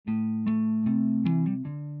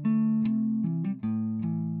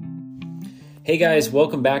Hey guys,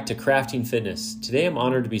 welcome back to Crafting Fitness. Today I'm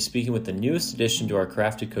honored to be speaking with the newest addition to our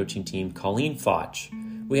crafted coaching team, Colleen Fotsch.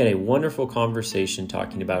 We had a wonderful conversation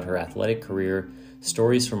talking about her athletic career,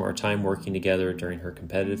 stories from our time working together during her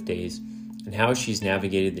competitive days, and how she's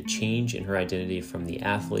navigated the change in her identity from the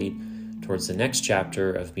athlete towards the next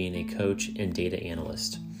chapter of being a coach and data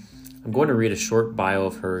analyst. I'm going to read a short bio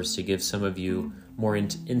of hers to give some of you more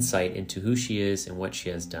insight into who she is and what she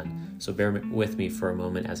has done. So bear with me for a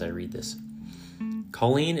moment as I read this.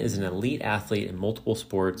 Colleen is an elite athlete in multiple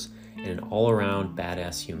sports and an all-around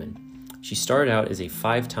badass human. She started out as a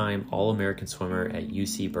 5-time All-American swimmer at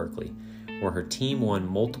UC Berkeley, where her team won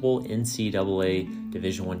multiple NCAA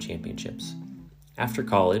Division I championships. After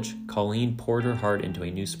college, Colleen poured her heart into a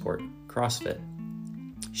new sport, CrossFit.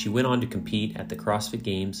 She went on to compete at the CrossFit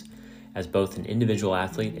Games as both an individual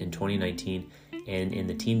athlete in 2019 and in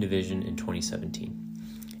the team division in 2017.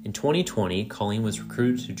 In 2020, Colleen was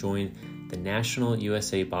recruited to join the National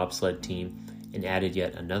USA Bobsled team and added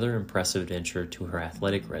yet another impressive adventure to her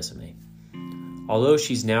athletic resume. Although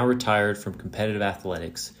she's now retired from competitive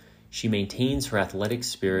athletics, she maintains her athletic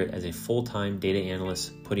spirit as a full-time data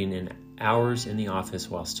analyst, putting in hours in the office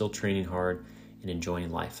while still training hard and enjoying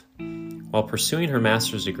life. While pursuing her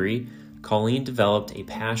master's degree, Colleen developed a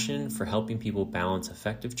passion for helping people balance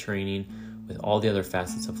effective training with all the other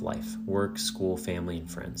facets of life: work, school, family, and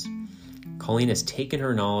friends. Colleen has taken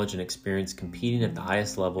her knowledge and experience competing at the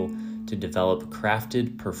highest level to develop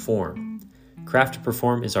Crafted Perform. Crafted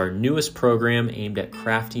Perform is our newest program aimed at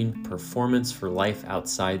crafting performance for life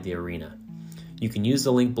outside the arena. You can use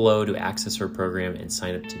the link below to access her program and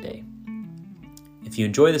sign up today. If you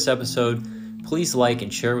enjoy this episode, please like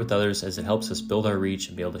and share it with others, as it helps us build our reach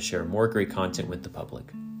and be able to share more great content with the public.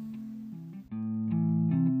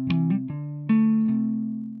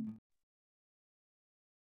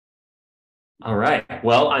 All right.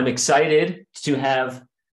 Well, I'm excited to have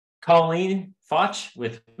Colleen Fotsch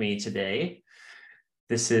with me today.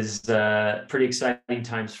 This is pretty exciting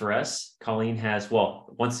times for us. Colleen has,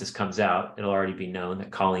 well, once this comes out, it'll already be known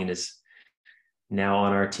that Colleen is now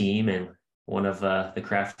on our team and one of the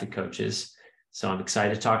crafted coaches. So I'm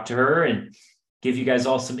excited to talk to her and give you guys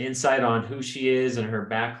all some insight on who she is and her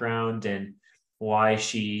background and why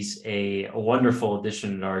she's a wonderful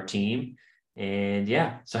addition to our team. And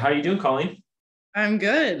yeah, so how are you doing, Colleen? I'm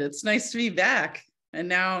good. It's nice to be back. And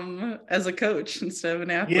now I'm as a coach instead of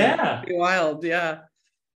an athlete. Yeah. Pretty wild. Yeah.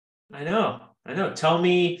 I know. Tell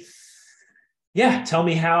me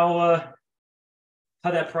how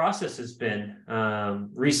that process has been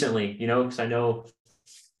recently, because I know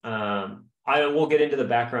I will get into the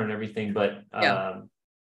background and everything, but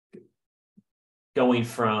going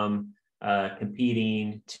from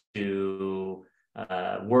competing to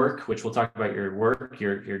work, which we'll talk about your work,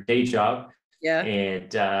 your day job. Yeah.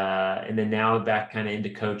 And then now back kind of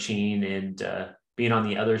into coaching and being on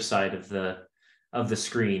the other side of the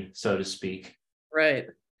screen, so to speak. Right.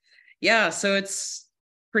 Yeah. So it's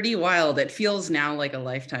pretty wild. It feels now like a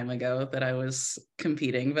lifetime ago that I was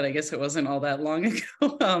competing, but I guess it wasn't all that long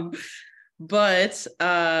ago.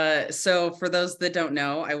 So for those that don't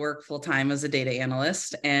know, I work full time as a data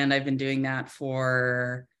analyst, and I've been doing that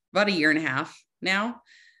for about a year and a half now.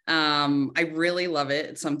 I really love it.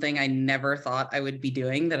 It's something I never thought I would be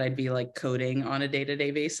doing, that I'd be like coding on a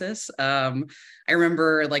day-to-day basis. I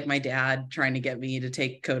remember like my dad trying to get me to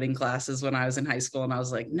take coding classes when I was in high school. And I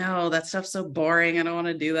was like, no, that stuff's so boring. I don't want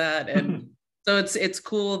to do that. And so it's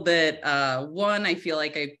cool that, one, I feel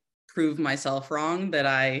like I proved myself wrong, that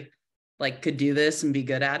I like could do this and be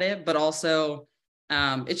good at it, but also,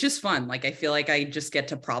 it's just fun. Like, I feel like I just get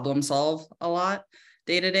to problem solve a lot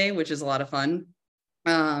day to day, which is a lot of fun.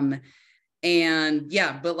 And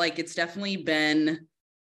yeah, but like, it's definitely been,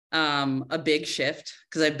 a big shift,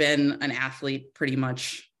 because I've been an athlete pretty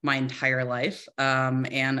much my entire life,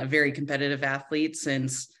 and a very competitive athlete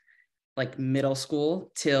since like middle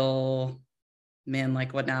school till,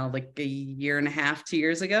 like what now, like a year and a half, 2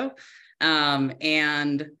 years ago.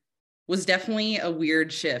 And was definitely a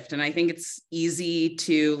weird shift. And I think it's easy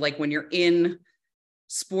to, like, when you're in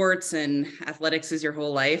sports and athletics is your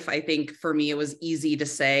whole life, I think for me, it was easy to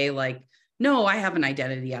say like, no, I have an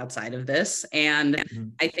identity outside of this.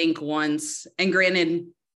 And I think once, and granted,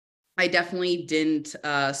 I definitely didn't,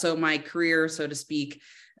 so my career, so to speak,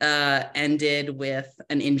 ended with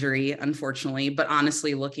an injury, unfortunately, but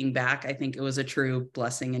honestly, looking back, I think it was a true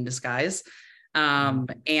blessing in disguise.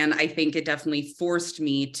 And I think it definitely forced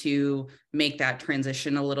me to make that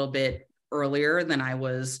transition a little bit earlier than I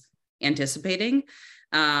was anticipating.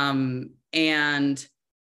 And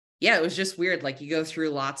yeah, it was just weird. Like, you go through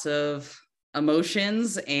lots of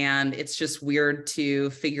emotions, and it's just weird to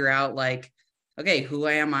figure out like, okay, who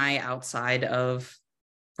am I outside of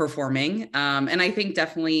performing? And I think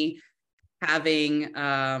definitely having,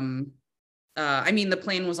 I mean, the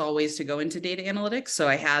plan was always to go into data analytics. So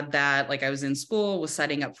I had that, like I was in school, was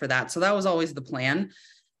setting up for that. So that was always the plan.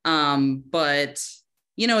 But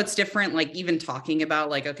it's different, like even talking about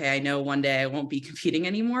like, okay, I know one day I won't be competing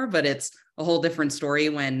anymore, but it's a whole different story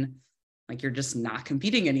when like you're just not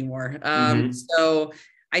competing anymore. So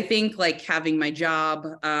I think like having my job,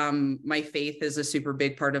 my faith is a super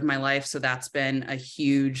big part of my life. So that's been a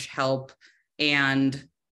huge help and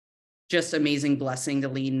just amazing blessing to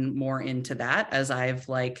lean more into that as I've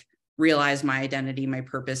like realized my identity, my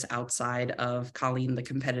purpose outside of Colleen, the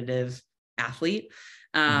competitive athlete.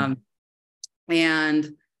 And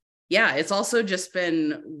yeah, it's also just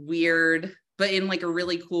been weird, but in like a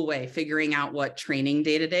really cool way, figuring out what training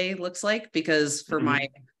day to day looks like, because for my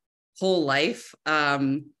whole life,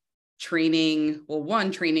 training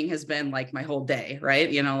has been like my whole day,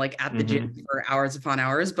 right? Like at the gym for hours upon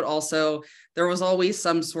hours, but also there was always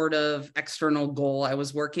some sort of external goal I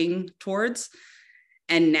was working towards.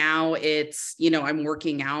 And now it's, I'm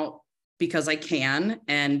working out because I can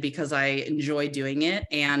and because I enjoy doing it.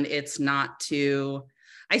 And it's not to,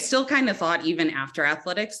 I still kind of thought even after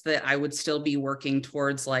athletics that I would still be working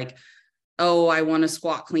towards like, oh, I want to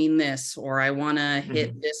squat clean this, or I want to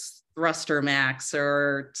hit this thruster max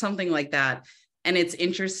or something like that. And it's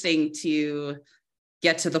interesting to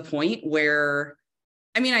get to the point where,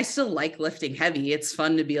 I mean, I still like lifting heavy. It's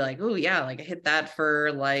fun to be like, oh yeah, like I hit that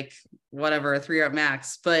for like whatever, a 3-rep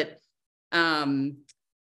max. But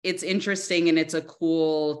it's interesting and it's a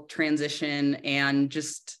cool transition, and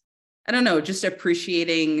just, I don't know, just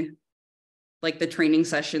appreciating like the training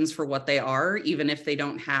sessions for what they are, even if they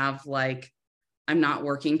don't have like, I'm not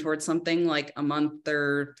working towards something like a month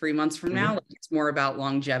or 3 months from now. Like, it's more about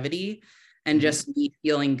longevity and just me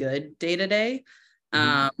feeling good day to day.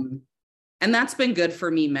 And that's been good for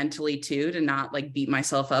me mentally too, to not like beat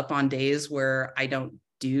myself up on days where I don't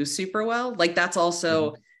do super well. Like that's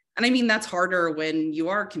also, and I mean, that's harder when you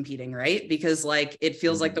are competing, right? Because like, it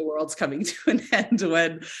feels like the world's coming to an end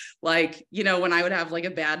when like, when I would have like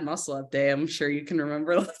a bad muscle up day, I'm sure you can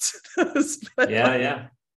remember lots of those. But yeah.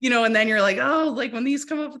 And then you're like, oh, like when these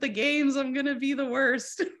come up with the games, I'm going to be the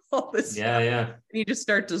worst. All this stuff. And you just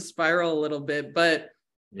start to spiral a little bit. But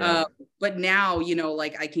now,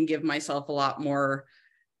 like I can give myself a lot more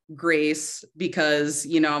grace because,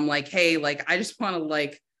 I'm like, hey, like, I just want to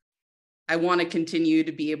like, I want to continue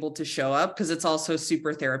to be able to show up because it's also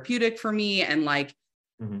super therapeutic for me. And like,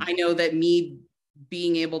 I know that me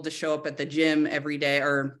being able to show up at the gym every day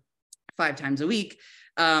or 5 times a week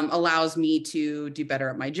allows me to do better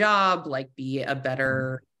at my job, like be a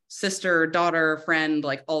better sister, daughter, friend,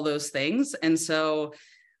 like all those things. And so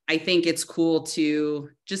I think it's cool to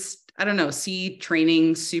just, I don't know, see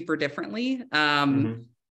training super differently. And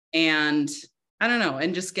I don't know,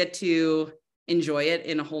 and just get to enjoy it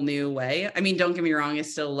in a whole new way. I mean, don't get me wrong, I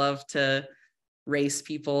still love to race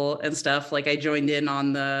people and stuff. Like I joined in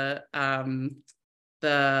on the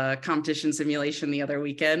competition simulation the other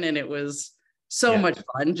weekend, and it was so much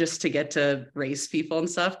fun just to get to race people and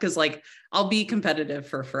stuff. Cause like I'll be competitive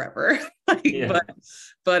for forever.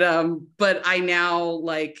 But I now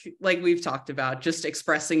like we've talked about just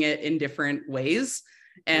expressing it in different ways.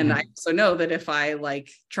 And I also know that if I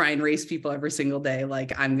like try and race people every single day,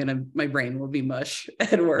 like my brain will be mush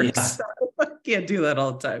at work. So I can't do that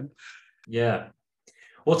all the time. Yeah.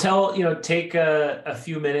 Well, take a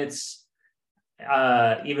few minutes,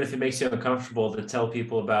 even if it makes you uncomfortable, to tell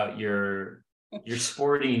people about your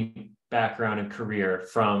sporting background and career,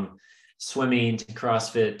 from swimming to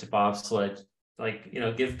CrossFit to bobsled. Like,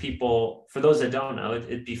 give people, for those that don't know,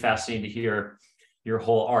 it'd be fascinating to hear your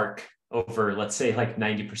whole arc over, let's say, like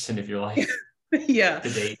 90% of your life. To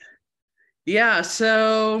date. Yeah.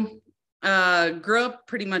 So grew up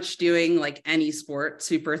pretty much doing like any sport.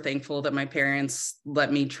 Super thankful that my parents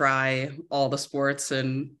let me try all the sports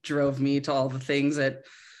and drove me to all the things at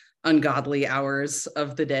ungodly hours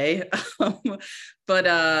of the day.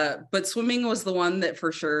 But swimming was the one that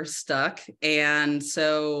for sure stuck. And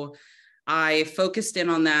so I focused in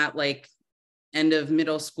on that like end of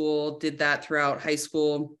middle school, did that throughout high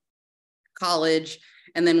school, college.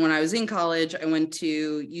 And then when I was in college, I went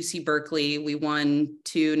to UC Berkeley. We won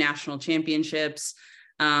 2 national championships,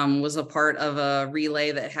 was a part of a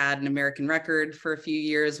relay that had an American record for a few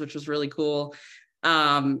years, which was really cool.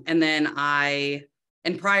 And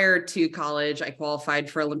prior to college, I qualified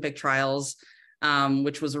for Olympic trials,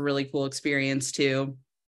 which was a really cool experience too.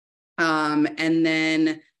 And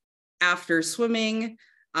then after swimming,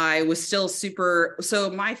 I was still so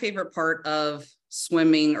my favorite part of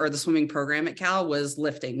swimming or the swimming program at Cal was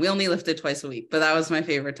lifting. We only lifted twice a week, but that was my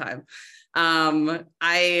favorite time.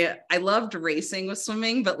 I loved racing with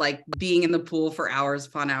swimming, but like being in the pool for hours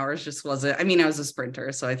upon hours just wasn't. I mean, I was a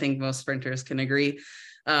sprinter, so I think most sprinters can agree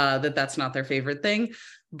that that's not their favorite thing.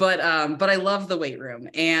 But I love the weight room.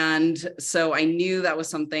 And so I knew that was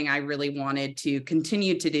something I really wanted to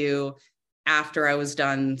continue to do after I was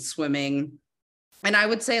done swimming. And I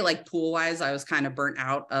would say like pool wise, I was kind of burnt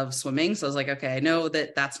out of swimming. So I was like, okay, I know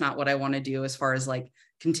that that's not what I want to do as far as like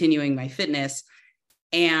continuing my fitness.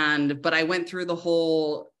 But I went through the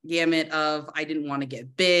whole gamut of, I didn't want to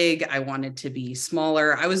get big. I wanted to be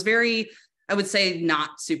smaller. I was I would say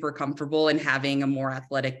not super comfortable in having a more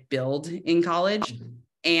athletic build in college.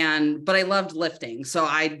 But I loved lifting. So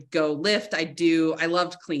I'd go lift. I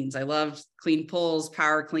loved cleans. I loved clean pulls,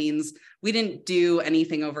 power cleans. We didn't do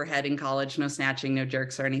anything overhead in college, no snatching, no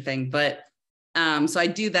jerks or anything. But so I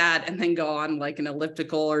do that and then go on like an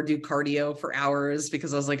elliptical or do cardio for hours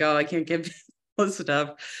because I was like, oh, I can't get this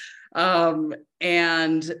stuff. And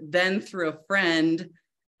then through a friend,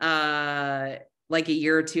 like a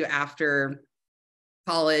year or two after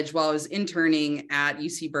college, while I was interning at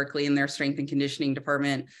UC Berkeley in their strength and conditioning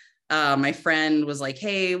department, my friend was like,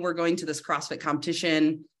 hey, we're going to this CrossFit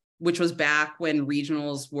competition, which was back when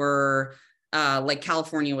regionals were like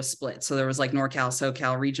California was split. So there was like NorCal,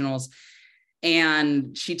 SoCal regionals.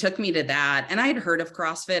 And she took me to that. And I had heard of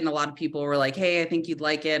CrossFit and a lot of people were like, hey, I think you'd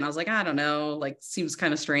like it. And I was like, I don't know, like seems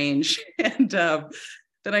kind of strange. And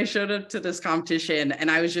then I showed up to this competition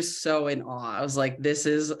and I was just so in awe. I was like, this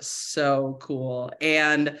is so cool.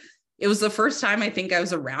 And it was the first time I think I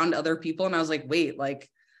was around other people. And I was like, wait, like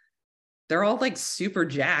they're all like super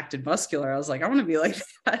jacked and muscular. I was like, I want to be like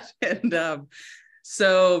that. And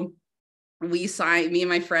so me and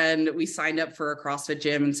my friend, we signed up for a CrossFit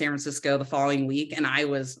gym in San Francisco the following week. And I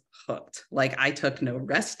was hooked. Like I took no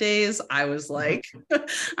rest days. I was like,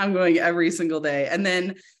 I'm going every single day. And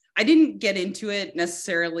then I didn't get into it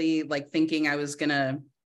necessarily like thinking I was going to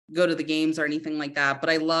go to the games or anything like that. But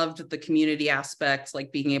I loved the community aspect,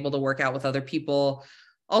 like being able to work out with other people.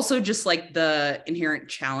 Also just like the inherent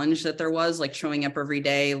challenge that there was, like showing up every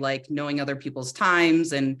day, like knowing other people's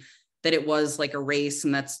times and that it was like a race.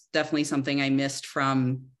 And that's definitely something I missed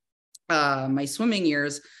from my swimming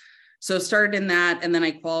years. So started in that. And then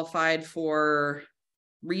I qualified for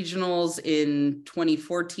regionals in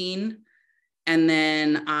 2014. And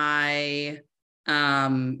then I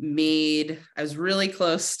was really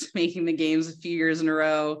close to making the games a few years in a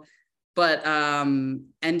row, but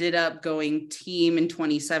ended up going team in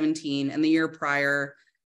 2017. And the year prior,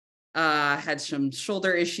 had some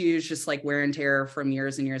shoulder issues, just like wear and tear from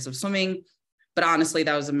years and years of swimming. But honestly,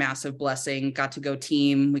 that was a massive blessing. Got to go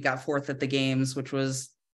team. We got fourth at the games, which was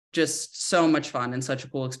just so much fun and such a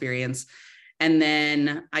cool experience. And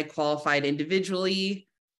then I qualified individually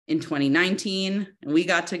in 2019 and we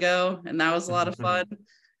got to go. And that was a lot of fun.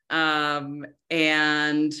 And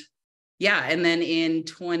then in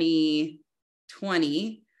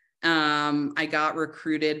 2020, I got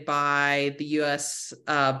recruited by the US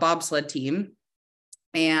bobsled team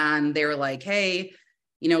and they were like, hey,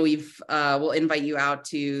 you know, we'll invite you out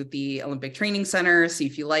to the Olympic Training Center, see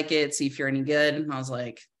if you like it, see if you're any good. And I was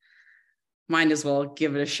like, might as well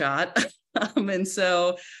give it a shot. And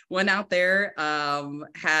so went out there,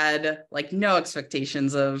 had like no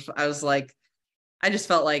expectations I just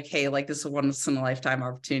felt like, hey, like this is a once in a lifetime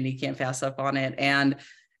opportunity, can't pass up on it. And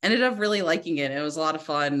ended up really liking it. It was a lot of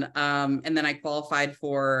fun. And then I qualified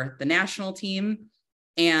for the national team.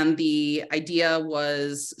 And the idea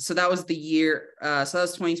was, so that was the year, so that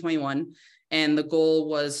was 2021. And the goal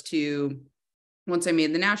was once I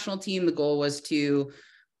made the national team, the goal was to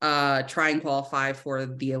try and qualify for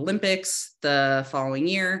the Olympics the following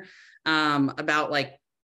year. About like,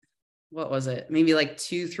 what was it? Maybe like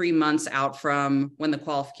 2-3 months out from when the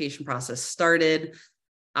qualification process started,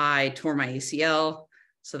 I tore my ACL.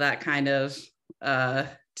 So that kind of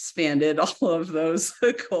expanded all of those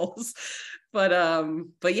goals. But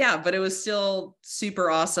it was still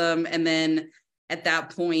super awesome. And then at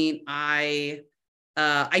that point, I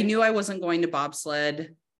knew I wasn't going to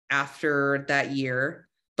bobsled after that year.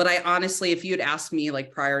 But I honestly, if you had asked me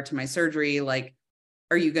like prior to my surgery, like,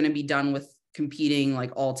 are you going to be done with competing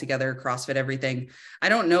like all together, CrossFit, everything? I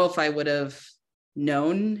don't know if I would have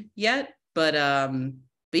known yet, but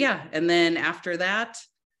yeah. And then after that,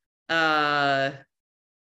 got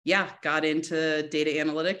into data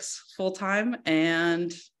analytics full time,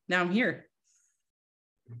 and now I'm here.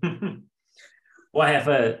 Well, I have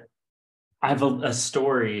a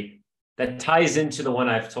story that ties into the one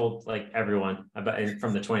I've told like everyone about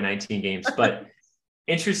from the 2019 games. But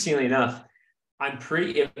interestingly enough, I'm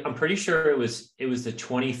pretty sure it was the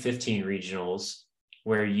 2015 regionals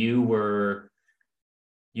where you were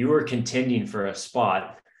contending for a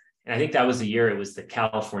spot. And I think that was the year it was the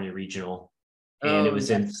California regional, and it Oh, was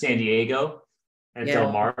yes. in San Diego at Yeah.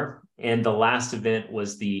 Del Mar. And the last event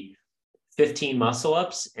was the 15 muscle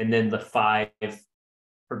ups and then the 5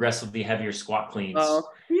 progressively heavier squat cleans. Oh,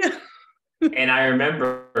 yeah. And I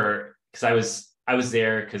remember because I was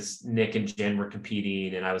there because Nick and Jen were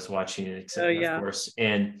competing and I was watching it, Oh, of yeah. course.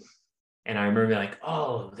 And I remember like,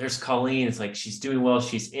 oh, there's Colleen. It's like she's doing well.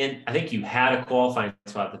 She's in. I think you had a qualifying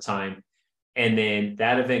spot at the time, and then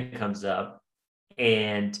that event comes up,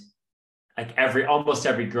 and like almost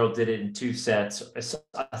every girl did it in 2 sets.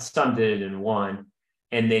 Some did it in one,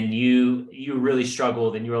 and then you really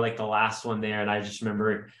struggled, and you were like the last one there. And I just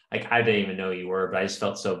remember like I didn't even know you were, but I just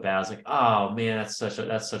felt so bad. I was like, oh man, that's such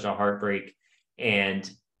a heartbreak, and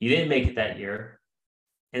you didn't make it that year.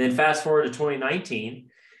 And then fast forward to 2019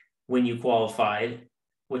 when you qualified,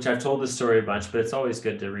 which I've told this story a bunch, but it's always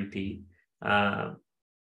good to repeat. Um,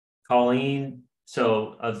 Colleen,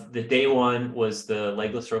 so of the day one was the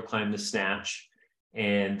legless rope climb, the snatch,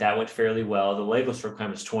 and that went fairly well. The legless rope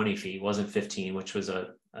climb was 20 feet, wasn't 15, which was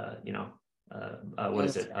what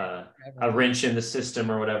is it? A wrench in the system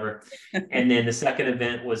or whatever. And then the second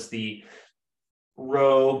event was the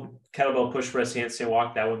row kettlebell push press handstand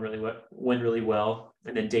walk. That one went really well.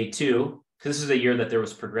 And then day two, because this is a year that there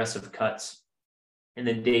was progressive cuts. And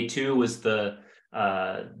then day two was the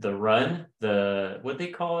run, the what they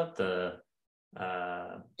call it, the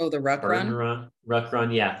The ruck run. ruck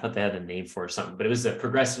run. Yeah, I thought they had a name for it, something, but it was a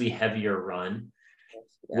progressively heavier run,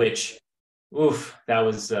 Yeah. which, oof, that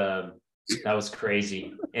was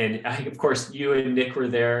crazy. And of course, you and Nick were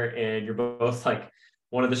there, and you're both like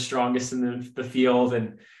one of the strongest in the field,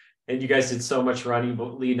 and you guys did so much running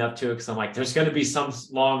leading up to it. Because I'm like, there's going to be some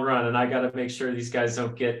long run, and I got to make sure these guys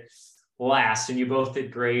don't get last. And you both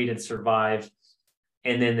did great and survived.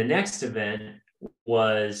 And then the next event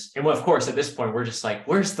was, and well, of course, at this point, we're just like,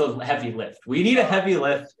 where's the heavy lift? We need a heavy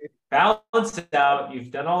lift. Balance it out.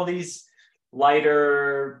 You've done all these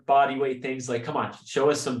lighter body weight things. Like, come on, show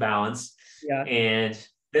us some balance. Yeah. And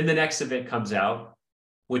then the next event comes out,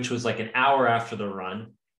 which was like an hour after the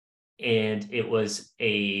run. And it was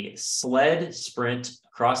a sled sprint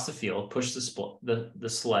across the field, push the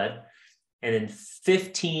sled, and then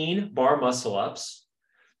 15 bar muscle ups,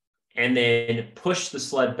 and then push the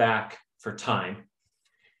sled back for time.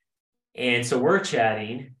 And so we're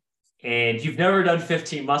chatting, and you've never done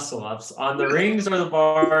 15 muscle ups on the rings or the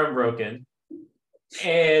bar unbroken.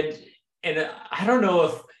 And I don't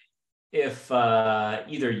know if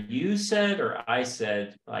either you said or I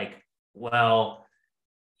said, like, well,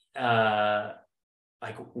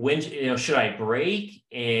 like, when, should I break?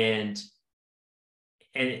 And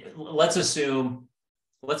let's assume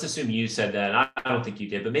you said that. And I don't think you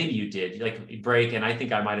did, but maybe you did. Like, you break, and I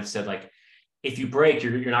think I might have said, like, if you break,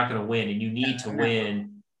 you're not going to win, and you need to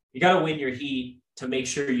win. You got to win your heat to make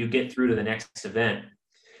sure you get through to the next event.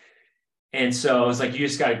 And so I was like, you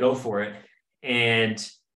just got to go for it. And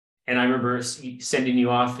I remember sending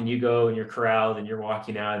you off, and you go and you're corralled and you're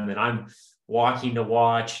walking out, and then I'm walking to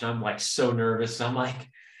watch, and I'm like so nervous. I'm like,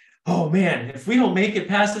 oh man, if we don't make it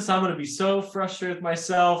past this, I'm going to be so frustrated with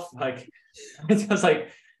myself. Like, I was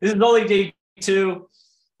like, this is only day two.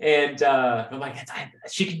 And I'm like,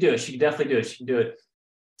 she can do it. She can definitely do it. She can do it.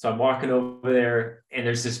 So I'm walking over there, and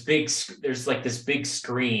there's this big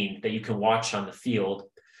screen that you can watch on the field,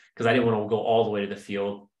 because I didn't want to go all the way to the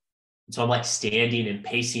field. So I'm like standing and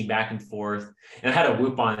pacing back and forth. And I had a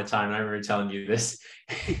whoop on at the time, and I remember telling you this.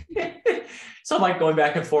 So I'm like going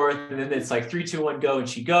back and forth, and then it's like 3, 2, 1, go. And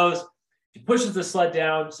she goes, she pushes the sled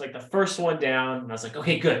down. It's like the first one down. And I was like,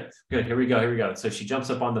 okay, good. Here we go. So she jumps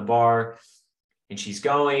up on the bar, and she's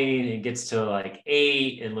going and gets to like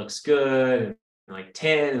 8 and looks good. And like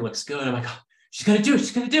 10 and looks good. I'm like, oh, she's going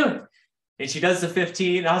to do it. And she does the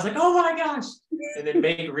 15. And I was like, oh my gosh. And then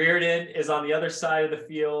Meg Reardon is on the other side of the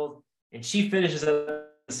field, and she finishes at the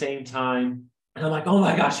same time. And I'm like, oh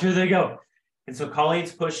my gosh, here they go. And so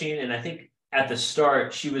Colleen's pushing, and I think at the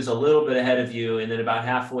start, she was a little bit ahead of you. And then about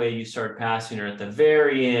halfway, you started passing her. At the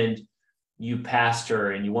very end, you passed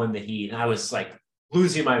her and you won the heat. And I was like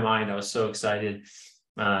losing my mind. I was so excited.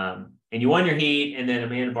 And you won your heat. And then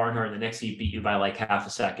Amanda Barnhart in the next heat beat you by like half a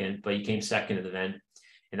second, but you came second at the event.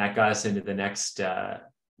 And that got us into the next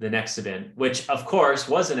event, which of course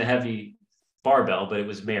wasn't a heavy barbell, but it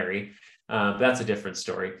was Mary. That's a different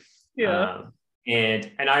story. Yeah.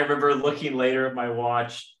 And I remember looking later at my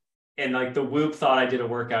watch, and like the Whoop thought I did a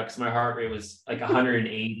workout because my heart rate was like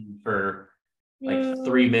 180 for like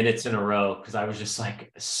 3 minutes in a row because I was just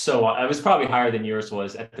like I was probably higher than yours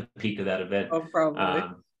was at the peak of that event. Oh, probably.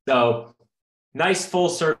 So nice full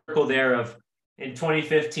circle there of in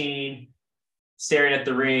 2015 staring at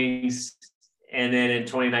the rings, and then in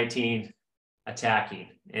 2019 attacking.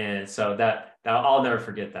 And so that I'll never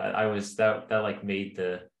forget that. I was that like made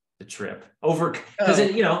the trip over because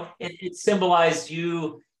it symbolized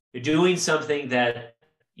you doing something that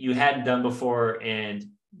you hadn't done before and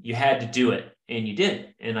you had to do it and you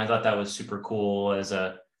did. And I thought that was super cool as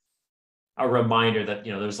a reminder that,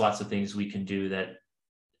 there's lots of things we can do, that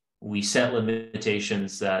we set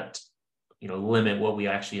limitations that, limit what we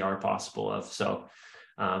actually are possible of. So,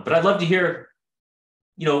 but I'd love to hear,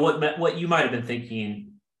 what you might've been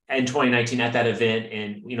thinking in 2019 at that event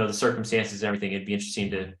and, the circumstances and everything. It'd be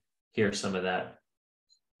interesting to hear some of that.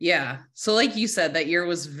 Yeah. So like you said, that year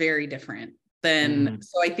was very different than,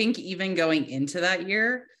 so I think even going into that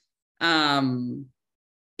year,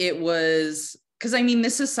 it was, because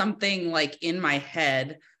this is something like in my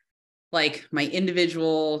head, like my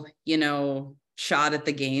individual, shot at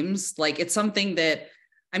the games. Like it's something that,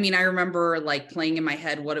 I remember like playing in my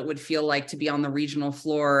head what it would feel like to be on the regional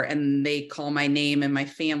floor and they call my name and my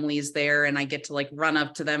family's there and I get to like run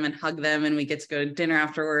up to them and hug them and we get to go to dinner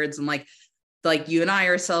afterwards and like you and I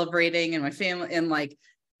are celebrating and my family, and like,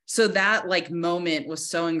 so that like moment was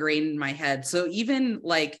so ingrained in my head. So even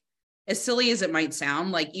like, as silly as it might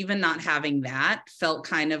sound, like even not having that felt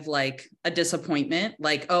kind of like a disappointment.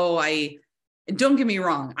 Like, don't get me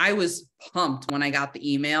wrong, I was pumped when I got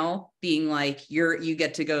the email being like, you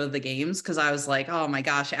get to go to the games. Cause I was like, oh my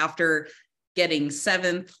gosh, after getting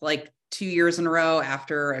 7th, like 2 years in a row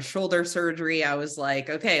after a shoulder surgery, I was like,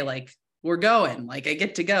 okay, like we're going, like I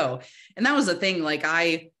get to go. And that was the thing. Like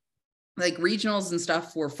regionals and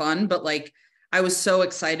stuff were fun, but like, I was so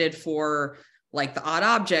excited for like the odd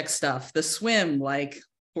object stuff, the swim, like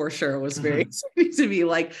for sure was very exciting to be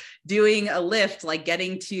like doing a lift, like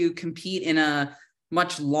getting to compete in a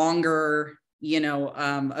much longer,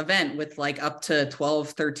 event with like up to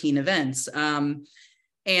 12, 13 events.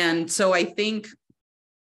 And so I think,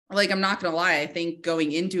 like, I'm not going to lie, I think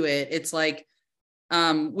going into it, it's like,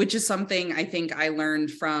 which is something I think I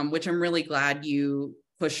learned from, which I'm really glad you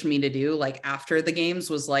pushed me to do, like after the games,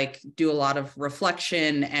 was like do a lot of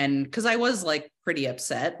reflection. And because I was like pretty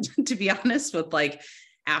upset to be honest with like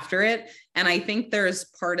after it. And I think there's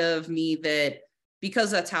part of me that,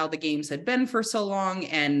 because that's how the games had been for so long,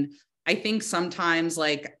 and I think sometimes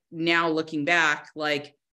like now looking back,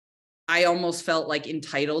 like I almost felt like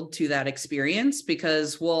entitled to that experience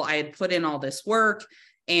because, well, I had put in all this work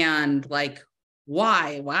and like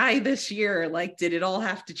why this year, like did it all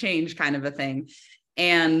have to change, kind of a thing.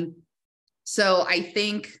 And so I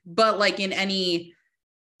think, but like in any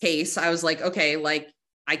case, I was like, okay, like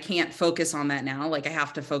I can't focus on that now. Like I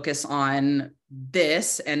have to focus on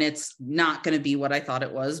this, and it's not going to be what I thought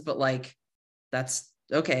it was, but like, that's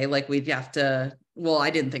okay. Like we'd have to, well, I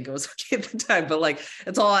didn't think it was okay at the time, but like,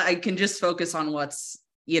 it's all, I can just focus on what's,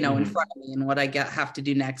 in front of me and what I have to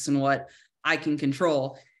do next and what I can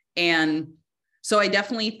control. And so I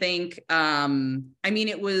definitely think,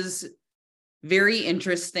 it was very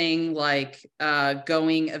interesting, like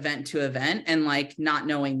going event to event and like not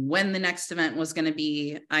knowing when the next event was going to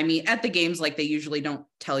be. At the games, like they usually don't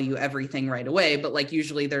tell you everything right away, but like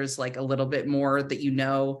usually there's like a little bit more that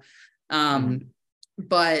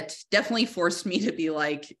but definitely forced me to be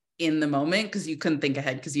like in the moment, because you couldn't think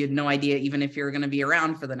ahead because you had no idea even if you were going to be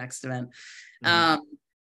around for the next event.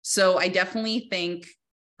 So I definitely think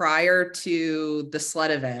prior to the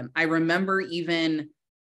sled event, I remember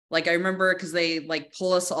because they like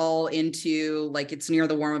pull us all into like, it's near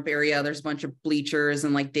the warm-up area. There's a bunch of bleachers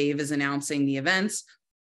and like Dave is announcing the events.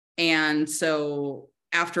 And so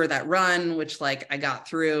after that run, which like I got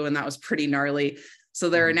through and that was pretty gnarly. So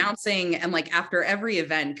they're announcing, and like after every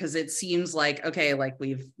event, because it seems like, okay, like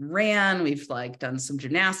we've like done some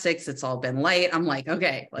gymnastics, it's all been light. I'm like,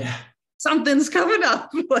 okay, like something's coming up.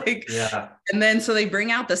 Like, and then so they bring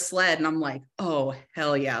out the sled and I'm like, oh,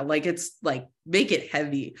 hell yeah. Like, it's like, make it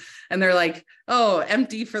heavy. And they're like, oh,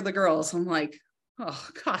 empty for the girls. I'm like, oh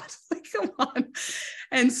God, like, come on.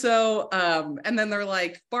 And so, and then they're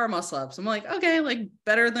like bar muscle ups. I'm like, okay, like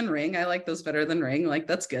better than ring. I like those better than ring. Like,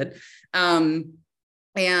 that's good.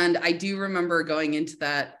 And I do remember going into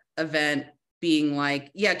that event being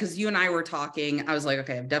like, yeah, because you and I were talking, I was like,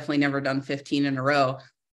 okay, I've definitely never done 15 in a row.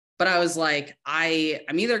 But I was like,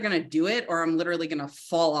 I'm either going to do it or I'm literally going to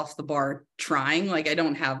fall off the bar trying. Like, I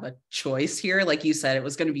don't have a choice here. Like you said, it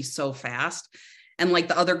was going to be so fast. And like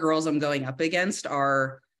the other girls I'm going up against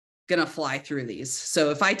are gonna fly through these.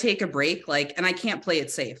 So if I take a break, like, and I can't play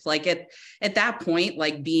it safe, like at that point,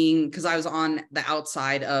 like being, because I was on the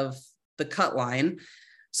outside of the cut line.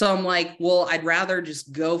 So I'm like, well, I'd rather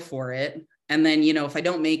just go for it. And then, if I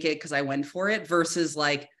don't make it because I went for it versus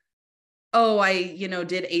like, oh, I,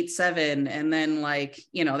 did 8-7 and then like,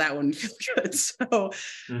 that wouldn't feel good. So,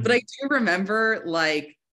 but I do remember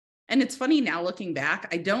like, and it's funny now looking back,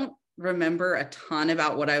 I don't remember a ton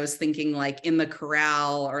about what I was thinking like in the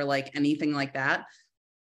corral or like anything like that.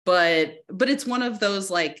 But it's one of those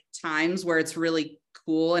like times where it's really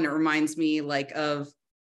cool. And it reminds me like of,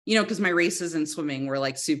 because my races in swimming were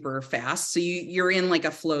like super fast. So you're in like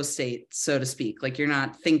a flow state, so to speak, like you're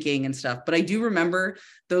not thinking and stuff. But I do remember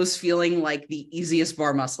those feeling like the easiest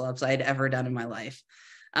bar muscle ups I had ever done in my life.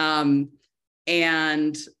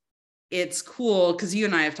 And it's cool because you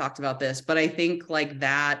and I have talked about this, but I think like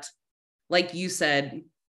that, like you said,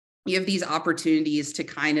 you have these opportunities to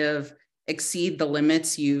kind of exceed the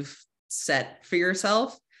limits you've set for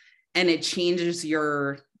yourself, and it changes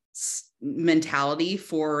your mentality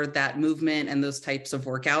for that movement and those types of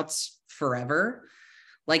workouts forever.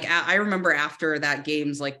 Like I remember after that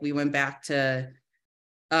games, like we went back to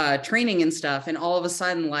training and stuff, and all of a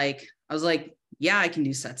sudden, like I was like, yeah, I can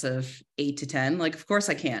do sets of 8 to 10. Like, of course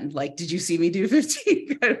I can. Like, did you see me do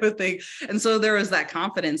 15 kind of a thing? And so there was that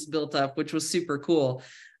confidence built up, which was super cool.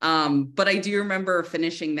 But I do remember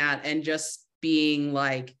finishing that and just being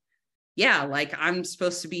like, yeah, like I'm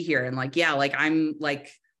supposed to be here. And like, yeah, like I'm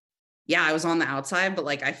like, yeah, I was on the outside, but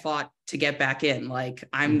like I fought to get back in. Like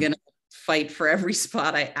I'm going to fight for every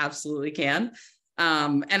spot I absolutely can.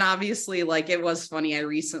 And obviously like it was funny. I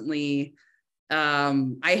recently,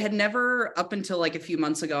 I had never, up until like a few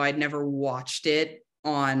months ago, I'd never watched it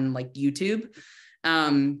on like YouTube.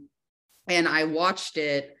 And I watched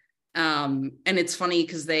it. And it's funny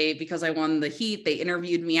because I won the heat, they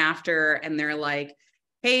interviewed me after and they're like,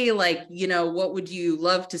 hey, like, what would you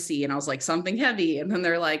love to see? And I was like, something heavy. And then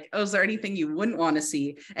they're like, oh, is there anything you wouldn't want to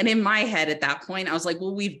see? And in my head at that point, I was like,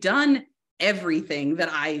 well, we've done everything that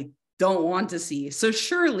I don't want to see. So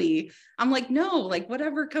surely I'm like, no, like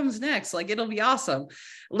whatever comes next, like it'll be awesome.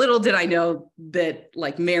 Little did I know that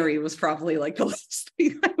like Mary was probably like the last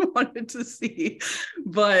thing I wanted to see.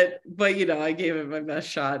 But I gave it my best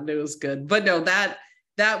shot and it was good. But no,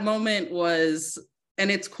 that moment was, and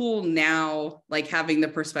it's cool now, like having the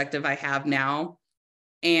perspective I have now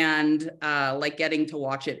and like getting to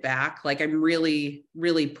watch it back. Like I'm really,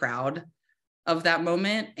 really proud of that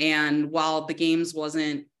moment. And while the games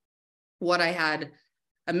wasn't what I had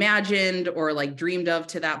imagined or like dreamed of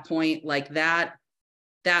to that point, like that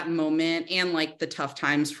moment and like the tough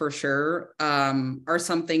times for sure are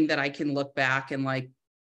something that I can look back and like,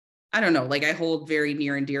 I don't know, like I hold very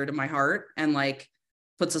near and dear to my heart and like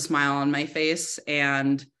puts a smile on my face.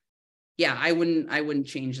 And yeah, I wouldn't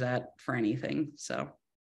change that for anything. So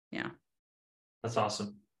yeah. That's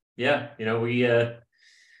awesome. Yeah.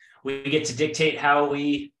 We get to dictate how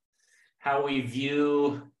we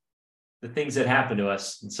view the things that happen to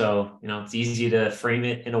us. And so, it's easy to frame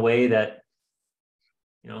it in a way that,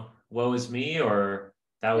 woe is me, or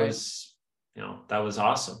that was, that was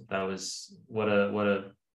awesome. That was what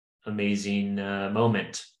a amazing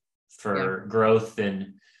moment for growth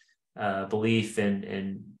and belief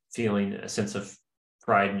and feeling a sense of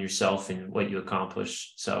pride in yourself and what you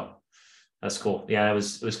accomplished. So that's cool. Yeah, it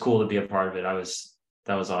was cool to be a part of it.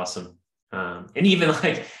 That was awesome. And even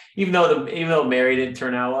though Mary didn't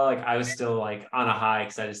turn out well, like I was still like on a high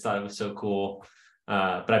because I just thought it was so cool.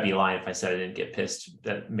 But I'd be lying if I said I didn't get pissed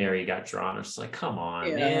that Mary got drawn. I was like, come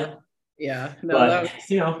on, man. Yeah. No, but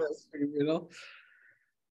that was pretty brutal.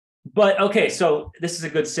 But okay, so this is a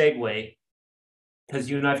good segue because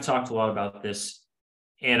you and I've talked a lot about this.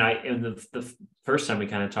 And the first time we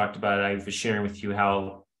kind of talked about it, I was sharing with you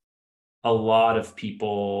how a lot of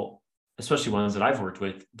people, especially ones that I've worked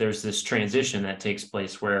with, there's this transition that takes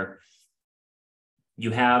place where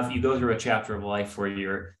you go through a chapter of life where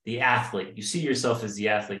you're the athlete. You see yourself as the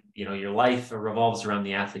athlete. Your life revolves around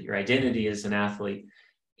the athlete. Your identity is an athlete.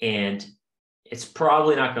 And it's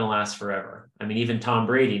probably not going to last forever. I mean, even Tom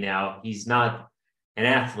Brady now, he's not an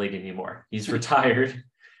athlete anymore. He's retired,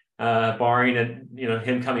 barring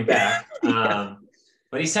him coming back.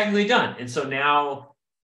 But he's technically done. And so now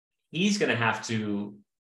he's going to have to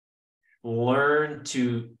learn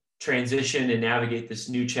to transition and navigate this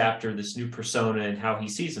new chapter, this new persona, and how he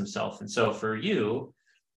sees himself. And so for you,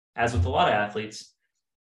 as with a lot of athletes,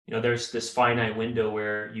 there's this finite window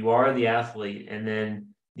where you are the athlete and then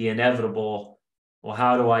the inevitable, well,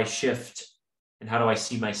 how do I shift and how do I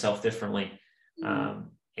see myself differently?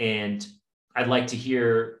 And I'd like to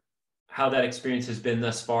hear how that experience has been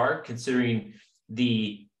thus far, considering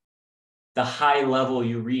the high level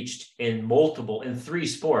you reached in three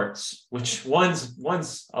sports, which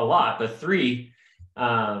one's a lot, but three,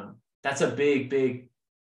 that's a big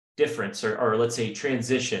difference, or let's say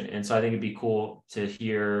transition. And so I think it'd be cool to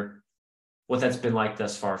hear what that's been like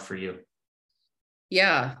thus far for you.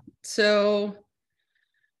 Yeah. So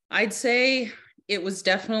I'd say it was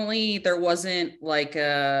definitely, there wasn't like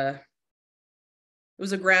it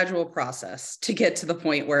was a gradual process to get to the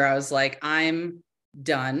point where I was like, I'm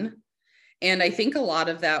done. And I think a lot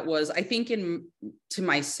of that was, I think to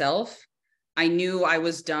myself, I knew I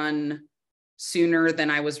was done sooner than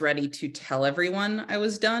I was ready to tell everyone I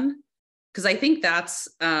was done. Because I think that's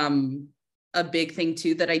a big thing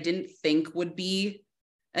too, that I didn't think would be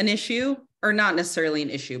an issue, or not necessarily an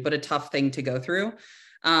issue, but a tough thing to go through.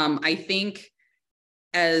 I think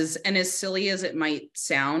as silly as it might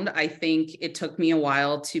sound, I think it took me a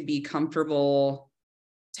while to be comfortable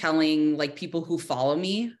telling like people who follow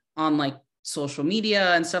me on like social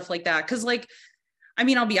media and stuff like that. Cause like, I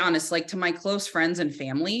mean, I'll be honest, like to my close friends and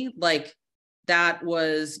family, like that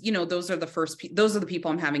was, those are the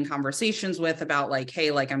people I'm having conversations with about like,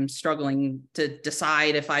 hey, like I'm struggling to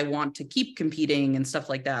decide if I want to keep competing and stuff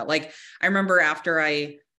like that. Like I remember after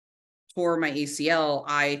I tore my ACL,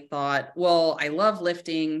 I thought, well, I love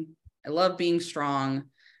lifting, I love being strong,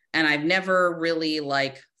 and I've never really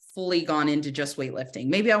like fully gone into just weightlifting.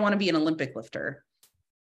 Maybe I want to be an Olympic lifter.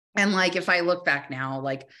 And like, if I look back now,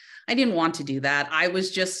 like I didn't want to do that. I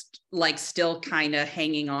was just like still kind of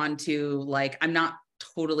hanging on to like, I'm not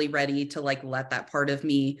totally ready to like let that part of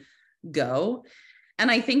me go.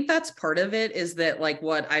 And I think that's part of it, is that like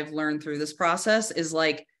what I've learned through this process is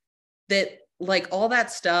like that, like all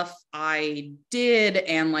that stuff I did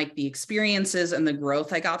and like the experiences and the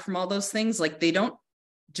growth I got from all those things, like they don't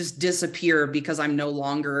just disappear because I'm no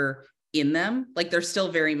longer in them. Like they're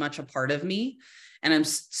still very much a part of me. And I'm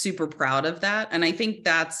super proud of that. And I think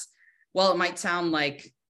that's, well, it might sound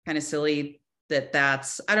like kind of silly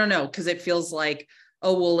that's, I don't know, because it feels like,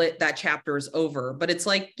 oh, well, that chapter is over. But it's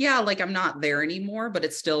like, yeah, like I'm not there anymore, but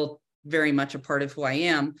it's still very much a part of who I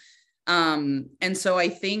am. And so I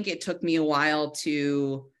think it took me a while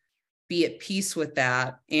to be at peace with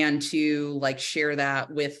that and to like share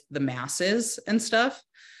that with the masses and stuff.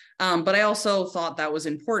 But I also thought that was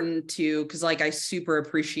important too, because like I super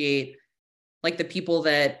appreciate like the people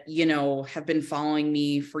that, have been following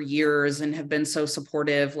me for years and have been so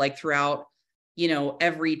supportive, like throughout,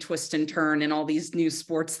 every twist and turn and all these new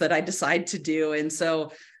sports that I decide to do. And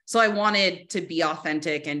so I wanted to be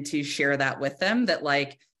authentic and to share that with them, that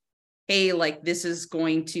like, hey, like this is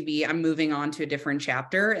going to be, I'm moving on to a different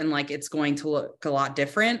chapter and like it's going to look a lot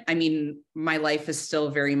different. I mean, my life is still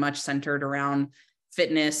very much centered around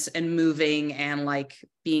fitness and moving and like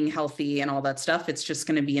being healthy and all that stuff. It's just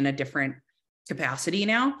going to be in a different capacity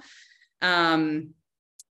now. And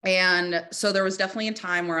so there was definitely a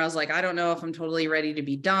time where I was like, I don't know if I'm totally ready to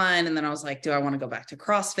be done. And then I was like, do I want to go back to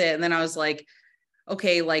CrossFit? And then I was like,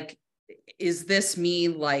 okay, like, is this me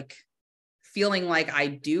like feeling like I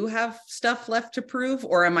do have stuff left to prove,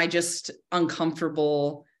 or am I just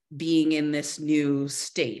uncomfortable being in this new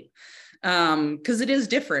state? Because it is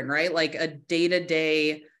different, right? Like a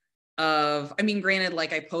day-to-day of, I mean, granted,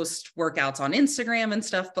 like I post workouts on Instagram and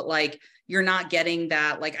stuff, but like you're not getting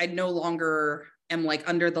that. Like I no longer am like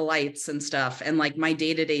under the lights and stuff. And like my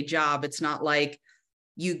day-to-day job, it's not like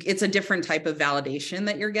it's a different type of validation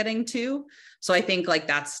that you're getting to. So I think like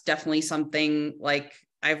that's definitely something like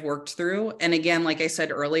I've worked through. And again, like I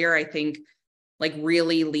said earlier, I think like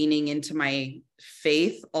really leaning into my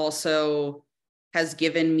faith also has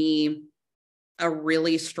given me a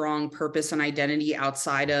really strong purpose and identity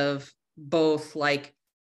outside of both like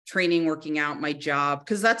training, working out, my job.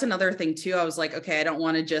 Cause that's another thing too. I was like, okay, I don't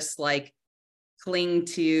want to just like cling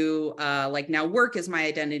to like now work is my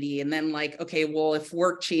identity. And then like, okay, well, if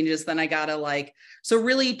work changes, then I gotta like, so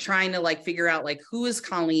really trying to like figure out like who is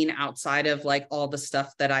Colleen outside of like all the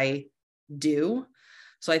stuff that I do.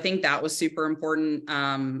 So I think that was super important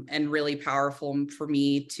and really powerful for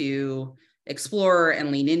me to explore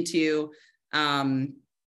and lean into.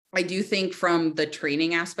 I do think from the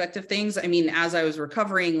training aspect of things, I mean, as I was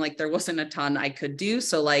recovering, like there wasn't a ton I could do.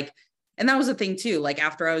 So like, and that was the thing too, like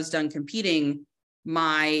after I was done competing,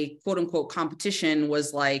 my quote unquote competition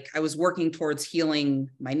was like, I was working towards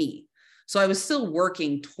healing my knee. So I was still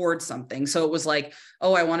working towards something. So it was like,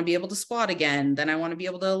 oh, I want to be able to squat again. Then I want to be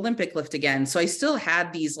able to Olympic lift again. So I still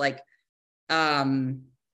had these like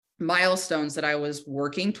milestones that I was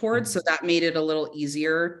working towards. So that made it a little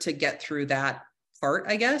easier to get through that part,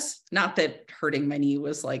 I guess. Not that hurting my knee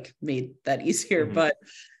was like made that easier, but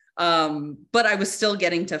But I was still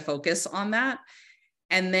getting to focus on that.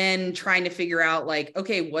 And then trying to figure out like,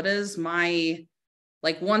 okay, what is my,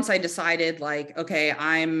 like, once I decided like, okay,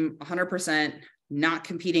 I'm 100% not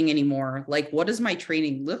competing anymore. Like, what does my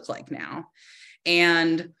training look like now?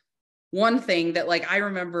 And one thing that like, I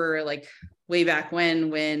remember like way back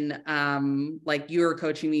when like you were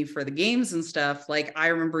coaching me for the games and stuff, like I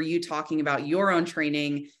remember you talking about your own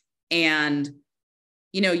training and,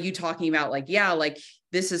 you know, you talking about like, yeah, like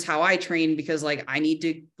this is how I train because like I need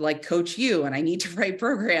to like coach you and I need to write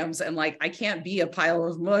programs and like I can't be a pile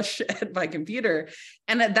of mush at my computer.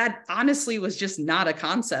 And that honestly was just not a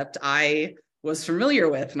concept I was familiar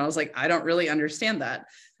with. And I was like, I don't really understand that.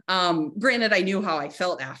 Granted, I knew how I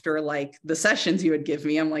felt after like the sessions you would give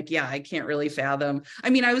me. I'm like, yeah, I can't really fathom. I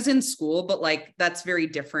mean, I was in school, but like that's very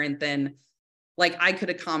different than like I could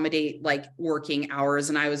accommodate like working hours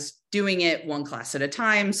and I was doing it one class at a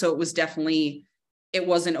time. So it was definitely, it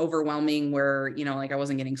wasn't overwhelming where, you know, like I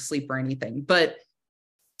wasn't getting sleep or anything. But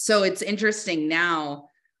so it's interesting now,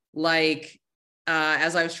 like,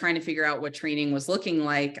 as I was trying to figure out what training was looking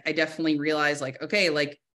like, I definitely realized like, okay,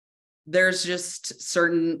 like there's just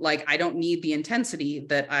certain, like, I don't need the intensity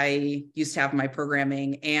that I used to have in my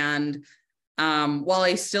programming. And while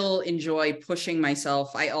I still enjoy pushing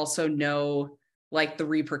myself, I also know like the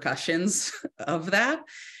repercussions of that.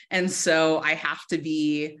 And so I have to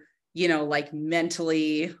be, you know, like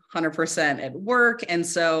mentally 100% at work. And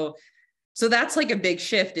so that's like a big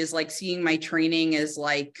shift is like seeing my training as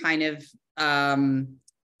like kind of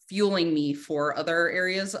fueling me for other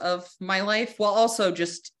areas of my life while also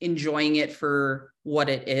just enjoying it for what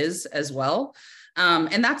it is as well.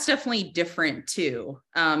 And that's definitely different too,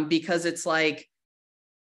 because it's like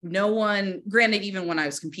no one, granted, even when I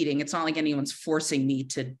was competing, it's not like anyone's forcing me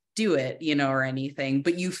to do it, you know, or anything,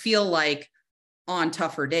 but you feel like on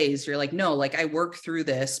tougher days, you're like, no, like I work through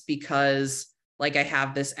this because like I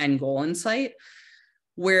have this end goal in sight.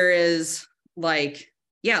 Whereas like,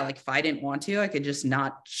 yeah, like if I didn't want to, I could just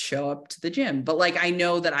not show up to the gym. But like, I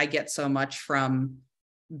know that I get so much from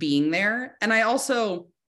being there. And I also,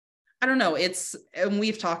 I don't know, it's, and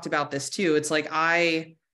we've talked about this too. It's like,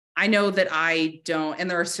 I know that I don't,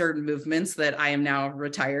 and there are certain movements that I am now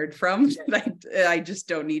retired from that I just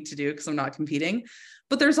don't need to do because I'm not competing.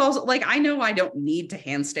 But there's also like, I know I don't need to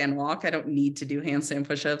handstand walk. I don't need to do handstand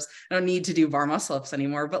push-ups. I don't need to do bar muscle ups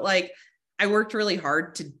anymore. But like, I worked really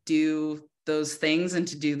hard to do those things and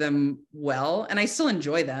to do them well. And I still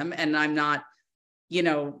enjoy them. And I'm not, you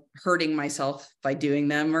know, hurting myself by doing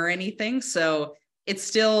them or anything. So it's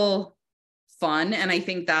still fun. And I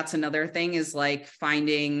think that's another thing is like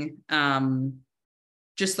finding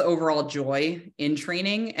just the overall joy in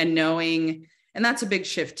training and knowing, and that's a big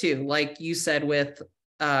shift too. Like you said with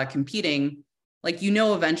competing, like, you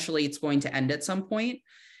know, eventually it's going to end at some point.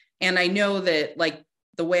 And I know that like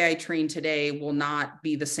the way I train today will not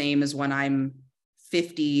be the same as when I'm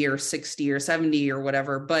 50 or 60 or 70 or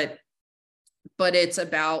whatever, but it's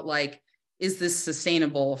about like, is this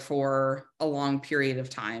sustainable for a long period of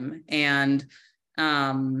time? And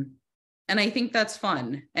I think that's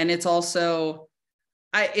fun. And it's also,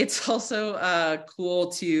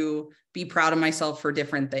 cool to be proud of myself for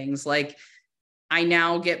different things. Like I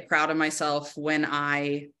now get proud of myself when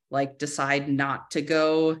I like decide not to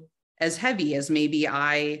go as heavy as maybe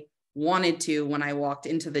I wanted to when I walked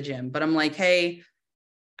into the gym, but I'm like, hey,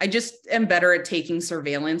 I just am better at taking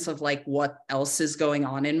surveillance of like what else is going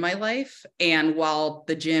on in my life. And while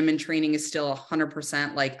the gym and training is still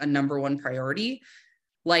 100% like a number one priority,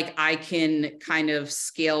 like I can kind of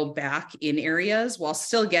scale back in areas while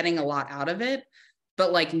still getting a lot out of it.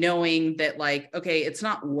 But like knowing that like, okay, it's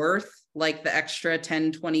not worth like the extra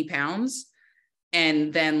 10, 20 pounds.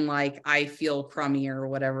 And then like, I feel crummy or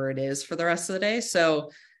whatever it is for the rest of the day. So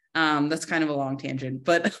that's kind of a long tangent,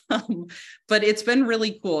 but it's been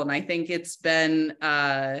really cool. And I think it's been,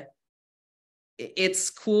 it's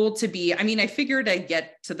cool to be, I mean, I figured I'd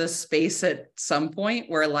get to the space at some point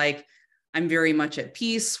where like, I'm very much at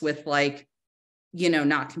peace with like, you know,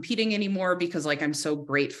 not competing anymore because like, I'm so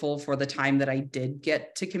grateful for the time that I did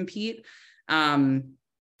get to compete. And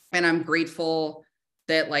I'm grateful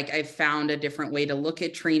that like I've found a different way to look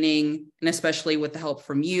at training, and especially with the help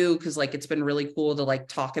from you, because like it's been really cool to like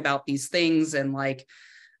talk about these things and like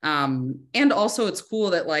and also it's cool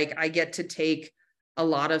that like I get to take a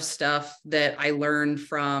lot of stuff that I learned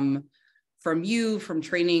from you, from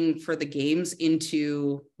training for the games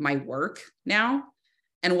into my work now.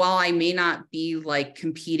 And while I may not be like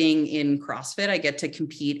competing in CrossFit, I get to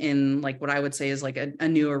compete in like what I would say is like a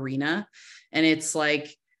new arena. And it's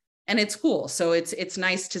like, and it's cool. So it's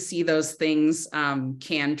nice to see those things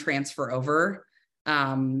can transfer over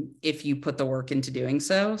if you put the work into doing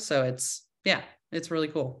so. So it's really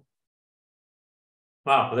cool.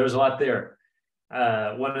 Wow, well, there was a lot there.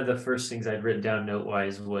 One of the first things I'd written down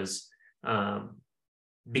note-wise was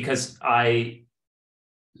because I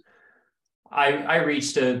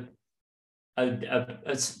reached a I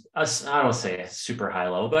don't say a super high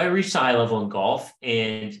level, but I reached a high level in golf,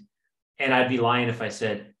 and I'd be lying if I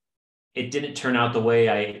said it didn't turn out the way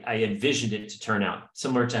I envisioned it to turn out.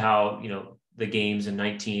 Similar to how the games in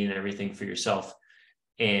 19 and everything for yourself,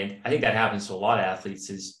 and I think that happens to a lot of athletes.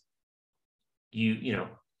 Is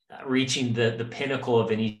reaching the pinnacle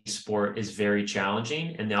of any sport is very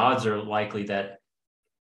challenging, and the odds are likely that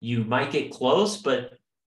you might get close, but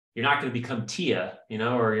you're not going to become Tia,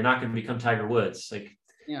 or you're not going to become Tiger Woods. Like,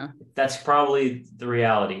 yeah, that's probably the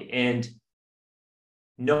reality. And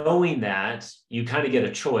knowing that, you kind of get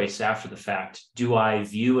a choice after the fact. Do I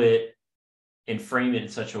view it and frame it in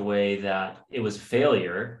such a way that it was a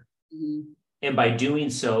failure? mm-hmm. And by doing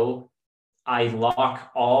so, I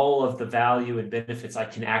lock all of the value and benefits I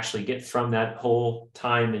can actually get from that whole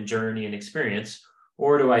time and journey and experience?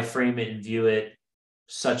 Or do I frame it and view it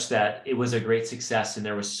such that it was a great success and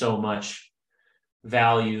there was so much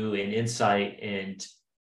value and insight and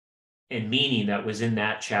meaning that was in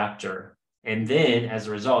that chapter? And then as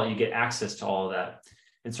a result, you get access to all of that.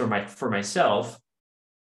 And so for myself,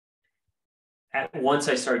 once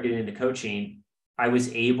I started getting into coaching, I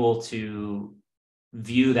was able to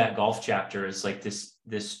view that golf chapter as like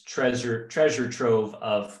this treasure trove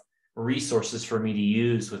of resources for me to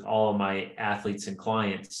use with all of my athletes and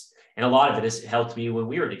clients. And a lot of it has helped me when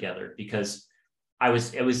we were together, because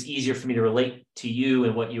it was easier for me to relate to you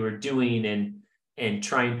and what you were doing, and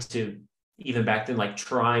trying to, even back then, like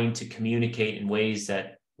trying to communicate in ways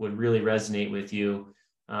that would really resonate with you.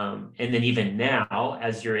 And then even now,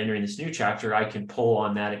 as you're entering this new chapter, I can pull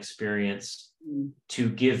on that experience to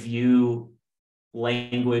give you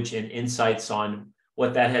language and insights on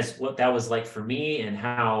what that was like for me, and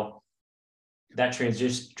how that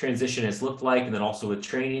transition has looked like, and then also with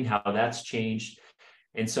training, how that's changed.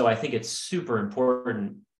 And so I think it's super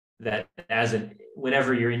important that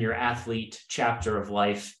whenever you're in your athlete chapter of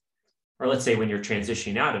life, or let's say when you're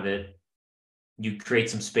transitioning out of it, you create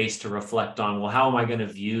some space to reflect on, well, how am I going to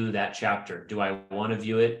view that chapter? Do I want to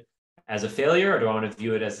view it as a failure, or do I want to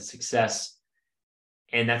view it as a success?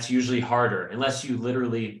 And that's usually harder, unless you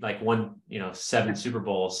literally like won, 7 Super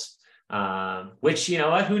Bowls, which,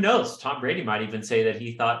 who knows? Tom Brady might even say that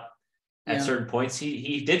he thought at certain points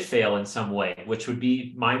he did fail in some way, which would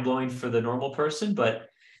be mind blowing for the normal person. But,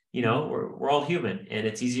 we're all human, and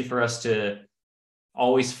it's easy for us to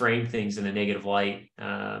always frame things in a negative light.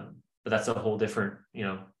 But that's a whole different,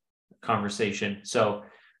 conversation. So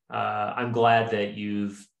I'm glad that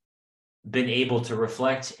you've been able to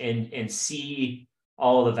reflect and see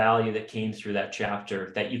all the value that came through that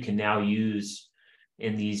chapter that you can now use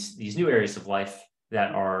in these new areas of life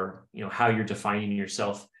that are, how you're defining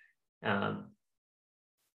yourself.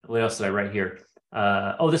 What else did I write here?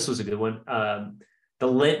 This was a good one. The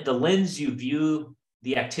lens you view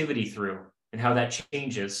the activity through and how that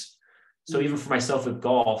changes. So even for myself with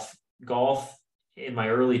golf in my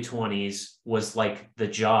early 20s was like the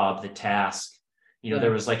job, the task.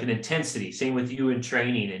 There was like an intensity. Same with you in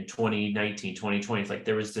training in 2019, 2020. It's like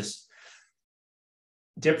there was this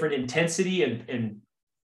different intensity and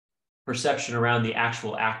perception around the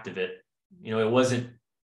actual act of it. It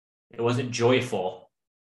wasn't joyful.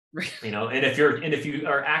 Right. And if you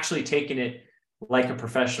are actually taking it like a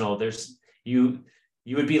professional, you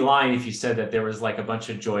would be lying if you said that there was like a bunch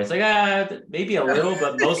of joy. It's like maybe a little,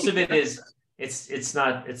 but most of it is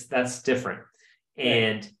that's different.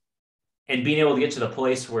 And being able to get to the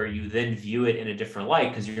place where you then view it in a different light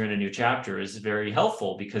because you're in a new chapter is very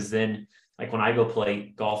helpful, because then, like when I go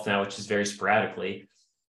play golf now, which is very sporadically,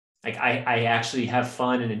 like I actually have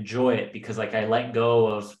fun and enjoy it because like I let go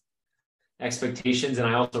of expectations, and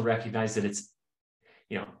I also recognize that it's,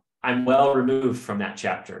 I'm well removed from that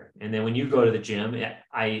chapter. And then when you go to the gym,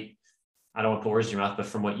 I don't want to put words in your mouth, but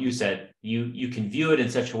from what you said, you can view it in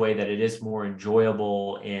such a way that it is more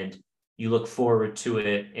enjoyable and you look forward to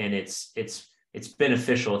it, and it's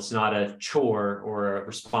beneficial. It's not a chore or a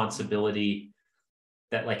responsibility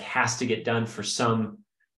that like has to get done for some,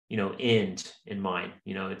 end in mind.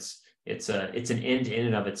 It's an end in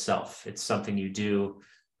and of itself. It's something you do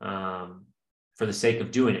for the sake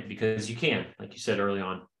of doing it, because you can, like you said early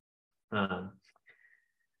on. And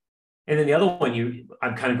then the other one,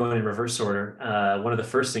 I'm kind of going in reverse order. One of the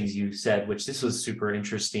first things you said, which this was super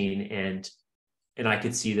interesting, and I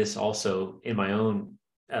could see this also in my own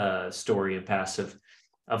story and past of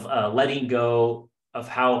letting go of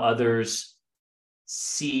how others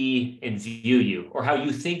see and view you, or how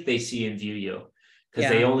you think they see and view you, because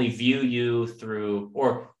Yeah. they only view you through,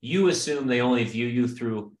 or you assume they only view you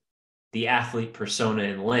through the athlete persona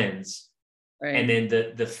and lens. Right. And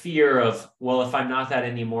then the fear of, well, if I'm not that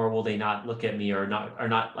anymore, will they not look at me, or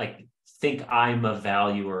not like think I'm of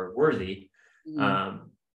value or worthy? Mm-hmm.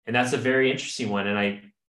 And that's a very interesting one. And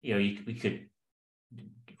we could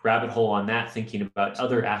rabbit hole on that, thinking about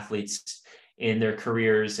other athletes in their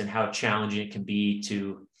careers and how challenging it can be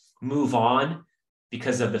to move on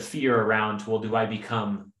because of the fear around, well, do I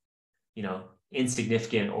become,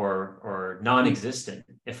 insignificant or non-existent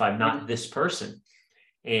if I'm not this person?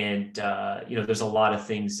 And there's a lot of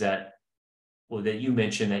things that you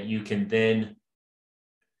mentioned that you can then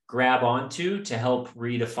grab onto to help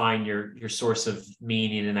redefine your source of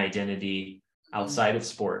meaning and identity outside of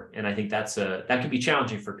sport. And I think that can be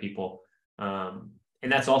challenging for people. And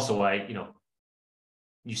that's also why,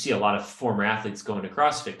 you see a lot of former athletes going to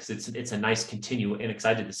CrossFit, because it's a nice and because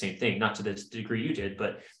I did the same thing, not to the degree you did,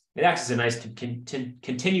 but it acts as a nice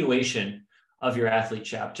continuation of your athlete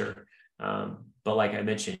chapter. But like I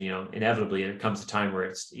mentioned, inevitably there comes a time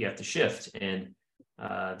where you have to shift, and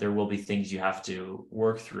there will be things you have to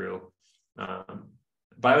work through. But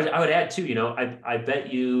I would add too, I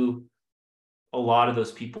bet you a lot of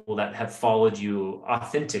those people that have followed you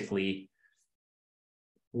authentically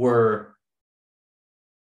were,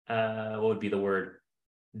 what would be the word?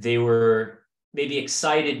 They were maybe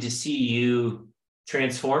excited to see you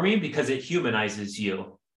transforming because it humanizes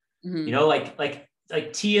you. Mm-hmm.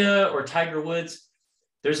 Like Tia or Tiger Woods,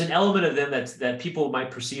 there's an element of them that people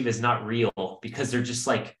might perceive as not real, because they're just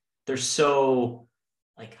like, they're so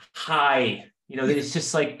like high, it's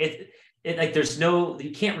just like it like there's no,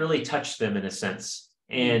 you can't really touch them in a sense.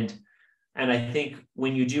 And I think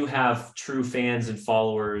when you do have true fans and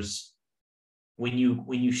followers, when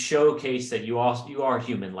you showcase that you are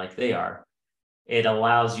human like they are, it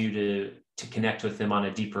allows you to connect with them on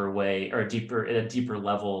a deeper way, or at a deeper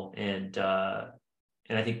level. And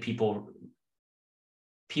I think people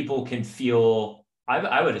can feel,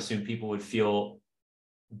 I would assume people would feel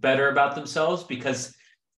better about themselves, because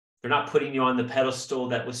they're not putting you on the pedestal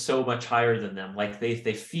that was so much higher than them. Like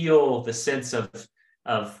they feel the sense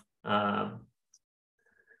of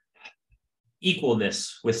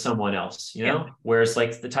equalness with someone else, whereas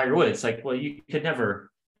like the Tiger Woods, it's like, well, you could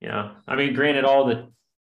never, I mean, granted, all the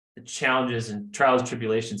challenges and trials,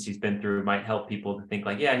 tribulations he's been through might help people to think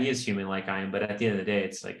like, yeah, he is human like I am. But at the end of the day,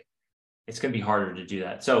 it's like, it's going to be harder to do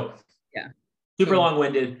that. So Yeah. super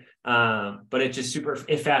long-winded, but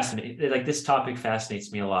it fascinates. Like this topic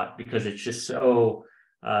fascinates me a lot, because it's just so,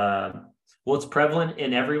 it's prevalent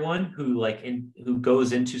in everyone who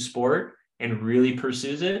goes into sport and really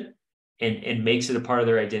pursues it and makes it a part of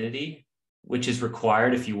their identity, which is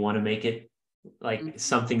required if you want to make it like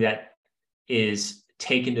something that is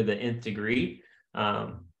taken to the nth degree.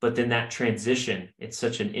 But then that transition, it's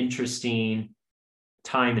such an interesting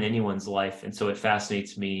time in anyone's life. And so it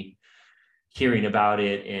fascinates me hearing about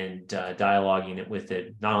it and dialoguing it with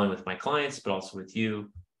it, not only with my clients, but also with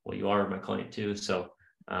you. Well, you are my client too. So,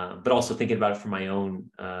 but also thinking about it from my own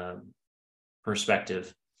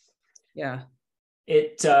perspective. Yeah.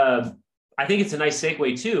 I think it's a nice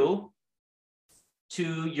segue too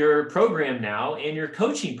to your program now and your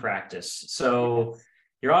coaching practice. So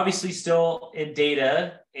you're obviously still in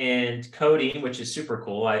data and coding, which is super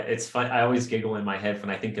cool. It's fun. I always giggle in my head when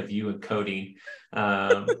I think of you and coding.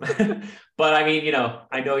 But I mean,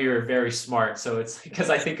 I know you're very smart. So it's because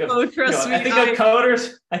I think of, trust me, I think of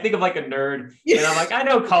coders, I think of like a nerd. And I'm like, I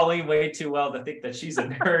know Colleen way too well to think that she's a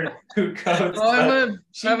nerd who codes.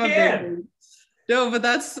 I'm a big. No, but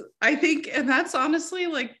I think, and that's honestly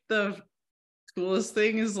like the coolest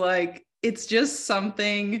thing is like, it's just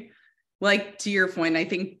something like, to your point, I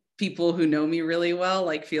think people who know me really well,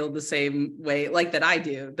 like feel the same way, like that I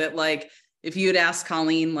do, that like, if you had asked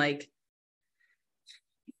Colleen, like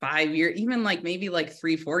 5 years, even like maybe like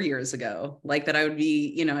 3-4 years ago, like that I would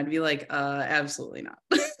be, I'd be like, absolutely not.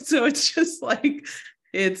 So it's just like,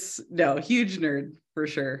 huge nerd for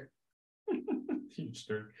sure. Huge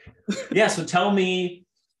nerd. Yeah. So tell me,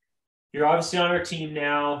 you're obviously on our team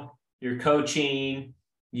now, you're coaching,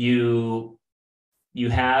 you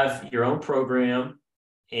have your own program,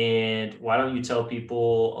 and why don't you tell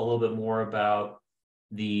people a little bit more about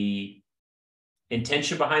the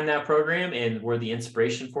intention behind that program and where the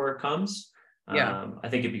inspiration for it comes? Yeah. I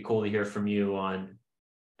think it'd be cool to hear from you on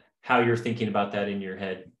how you're thinking about that in your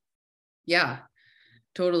head. Yeah,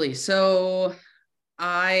 totally. So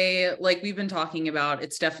like we've been talking about,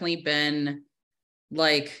 it's definitely been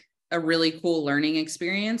like a really cool learning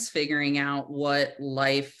experience, figuring out what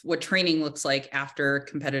training looks like after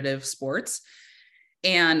competitive sports.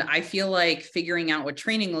 And I feel like figuring out what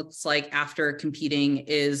training looks like after competing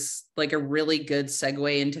is like a really good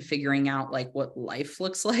segue into figuring out like what life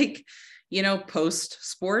looks like, post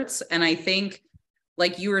sports. And I think,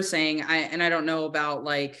 like you were saying, I don't know about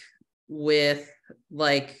with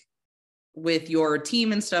with your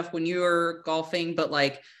team and stuff when you were golfing, but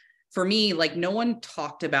like for me, like no one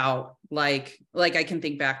talked about like I can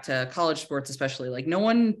think back to college sports, especially, like no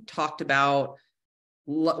one talked about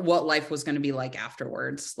what life was going to be like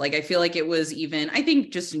afterwards. Like, I feel like it was even, I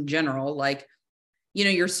think just in general, like,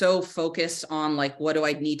 you're so focused on like, what do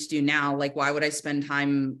I need to do now? Like, why would I spend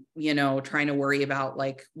time, trying to worry about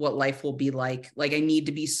like what life will be like? Like, I need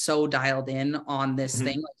to be so dialed in on this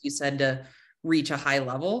thing, like you said, to reach a high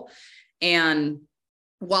level. And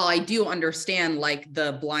while I do understand like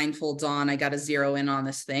the blindfolds on, I got to zero in on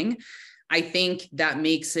this thing, I think that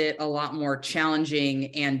makes it a lot more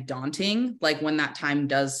challenging and daunting, like when that time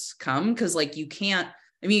does come, because like you can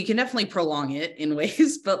definitely prolong it in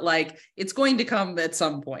ways, but like it's going to come at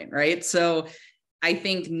some point, right? So I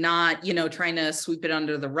think not, trying to sweep it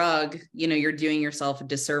under the rug, you're doing yourself a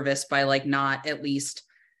disservice by like not at least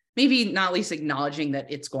acknowledging that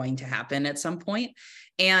it's going to happen at some point.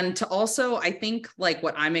 And to also, I think like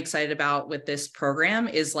what I'm excited about with this program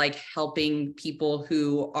is like helping people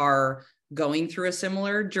who are going through a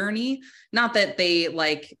similar journey. Not that they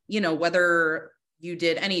like, whether you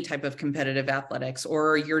did any type of competitive athletics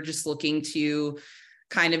or you're just looking to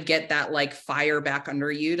kind of get that like fire back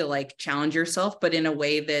under you to like challenge yourself, but in a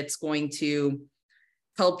way that's going to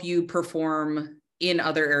help you perform in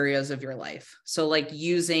other areas of your life. So like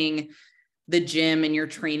using the gym and your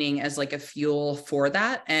training as like a fuel for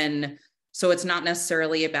that. And so it's not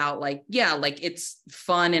necessarily about like, yeah, like it's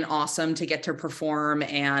fun and awesome to get to perform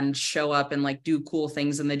and show up and like do cool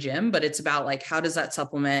things in the gym, but it's about like, how does that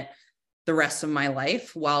supplement the rest of my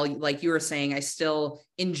life while, like you were saying, I still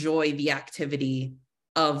enjoy the activity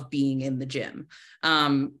of being in the gym.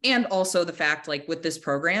 And also the fact, like with this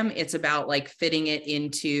program, it's about like fitting it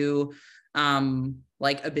into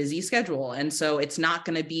like a busy schedule. And so it's not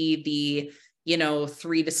going to be the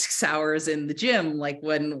 3 to 6 hours in the gym, like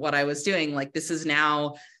what I was doing. Like this is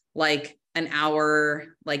now like an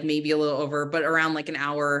hour, like maybe a little over, but around like an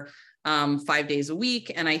hour, 5 days a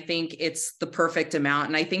week. And I think it's the perfect amount.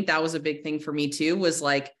 And I think that was a big thing for me too, was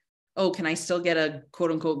like, oh, can I still get a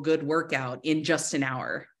quote unquote good workout in just an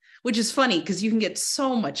hour? Which is funny because you can get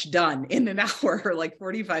so much done in an hour, like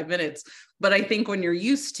 45 minutes. But I think when you're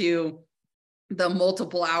used to the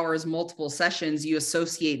multiple hours, multiple sessions, you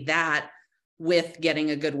associate that with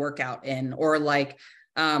getting a good workout in, or like,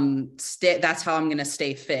 that's how I'm going to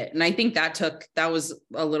stay fit. And I think that was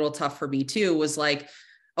a little tough for me too, was like,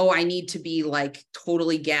 oh, I need to be like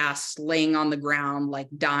totally gassed, laying on the ground, like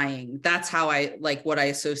dying. That's how I like what I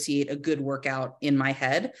associate a good workout in my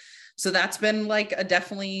head. So that's been like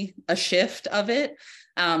definitely a shift of it,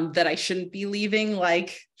 that I shouldn't be leaving,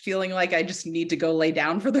 like feeling like I just need to go lay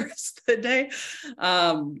down for the rest of the day.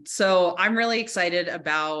 So I'm really excited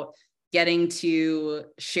about getting to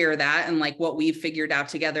share that and like what we've figured out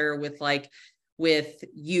together with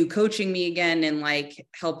you coaching me again and like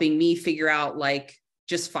helping me figure out like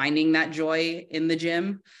just finding that joy in the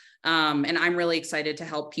gym. And I'm really excited to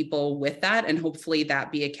help people with that. And hopefully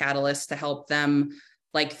that be a catalyst to help them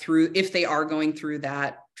like through, if they are going through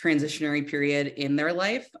that transitionary period in their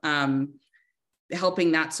life,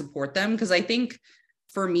 helping that support them. Cause I think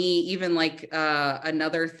for me, even like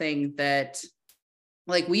another thing that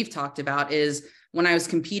like we've talked about is when I was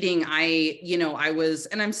competing, I was,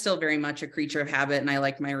 and I'm still very much a creature of habit and I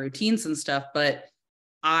like my routines and stuff, but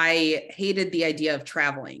I hated the idea of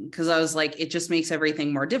traveling because I was like, it just makes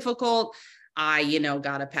everything more difficult. I,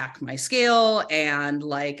 got to pack my scale and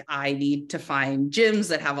like, I need to find gyms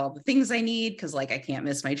that have all the things I need because like I can't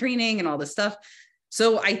miss my training and all this stuff.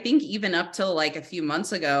 So I think even up till like a few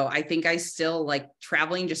months ago, I think I still like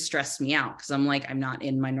traveling just stressed me out because I'm like, I'm not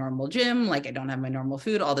in my normal gym. Like I don't have my normal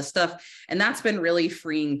food, all this stuff. And that's been really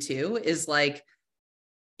freeing too,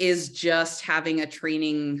 is just having a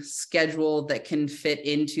training schedule that can fit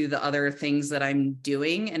into the other things that I'm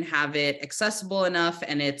doing and have it accessible enough.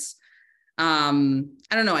 And it's, I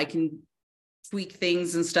don't know, I can tweak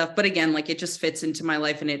things and stuff, but again, like it just fits into my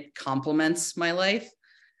life and it complements my life.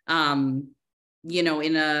 In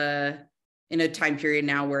a time period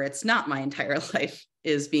now where it's not my entire life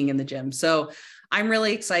is being in the gym. So I'm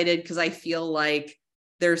really excited because I feel like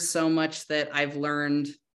there's so much that I've learned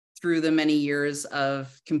through the many years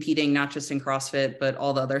of competing, not just in CrossFit, but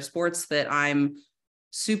all the other sports, that I'm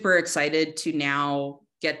super excited to now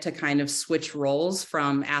get to kind of switch roles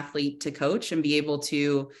from athlete to coach and be able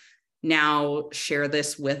to now share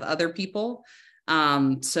this with other people.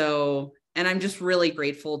 And I'm just really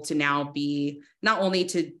grateful to now be, not only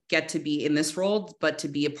to get to be in this role, but to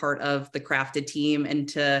be a part of the Crafted team and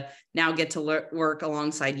to now get to work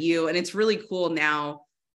alongside you. And it's really cool now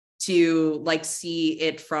to like see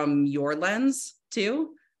it from your lens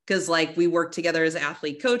too. Cause like we worked together as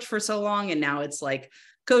athlete coach for so long, and now it's like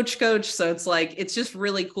coach. So it's like, it's just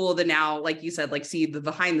really cool to now, like you said, like see the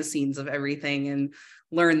behind the scenes of everything and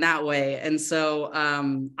learn that way. And so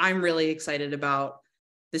I'm really excited about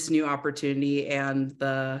this new opportunity and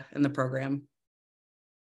the program.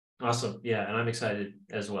 Awesome. Yeah. And I'm excited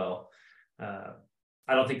as well. I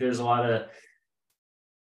don't think there's a lot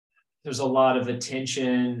of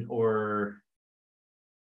attention, or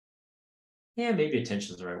maybe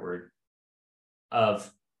attention is the right word, of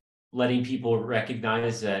letting people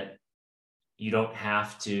recognize that you don't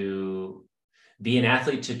have to be an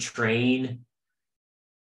athlete to train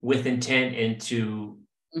with intent and to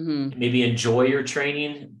maybe enjoy your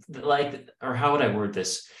training. Like, or how would I word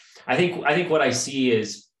this? I think what I see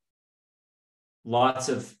is lots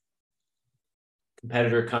of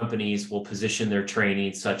competitor companies will position their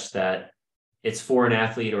training such that it's for an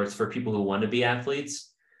athlete or it's for people who want to be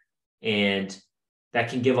athletes. And that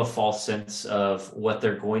can give a false sense of what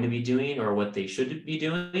they're going to be doing or what they should be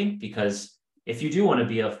doing. Because if you do want to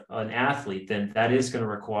be an athlete, then that is going to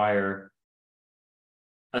require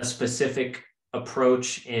a specific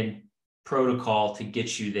approach and protocol to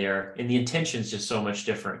get you there. And the intention is just so much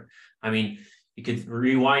different. I mean, you could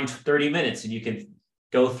rewind 30 minutes and you can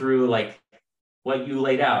go through like what you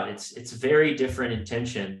laid out. It's very different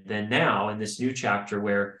intention than now in this new chapter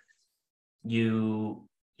where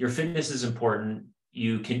your fitness is important.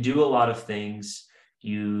 You can do a lot of things.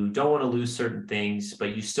 You don't want to lose certain things,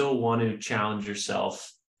 but you still want to challenge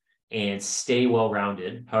yourself and stay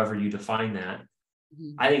well-rounded, however you define that.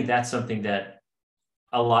 I think that's something that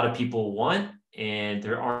a lot of people want, and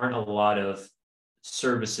there aren't a lot of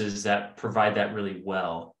services that provide that really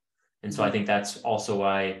well. And so I think that's also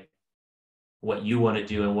why what you want to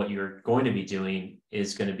do and what you're going to be doing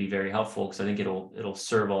is going to be very helpful, because I think it'll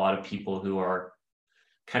serve a lot of people who are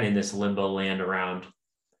kind of in this limbo land around,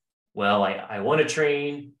 well, I want to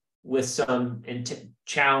train with some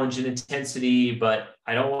challenge and intensity, but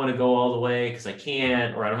I don't want to go all the way because I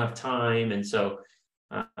can't, or I don't have time. And so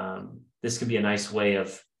this could be a nice way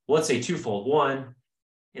of, let's say twofold. One,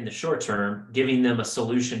 in the short term, giving them a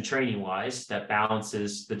solution training wise that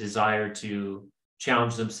balances the desire to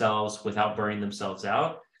challenge themselves without burning themselves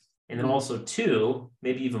out. And then also two,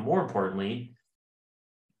 maybe even more importantly,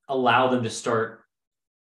 allow them to start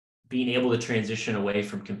being able to transition away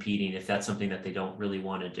from competing if that's something that they don't really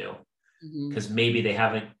want to do, because maybe they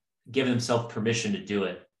haven't given themselves permission to do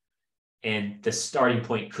it. And the starting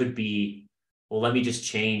point could be, well, let me just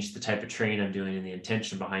change the type of training I'm doing and the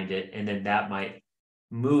intention behind it. And then that might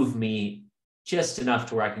move me just enough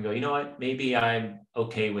to where I can go, you know what, maybe I'm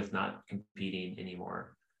okay with not competing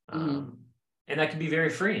anymore. And that can be very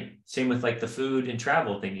freeing. Same with like the food and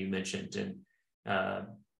travel thing you mentioned. And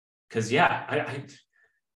because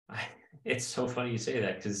it's so funny you say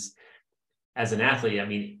that, because as an athlete, I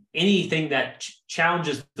mean, anything that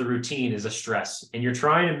challenges the routine is a stress, and you're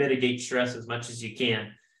trying to mitigate stress as much as you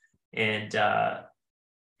can. And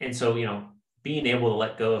so, you know, being able to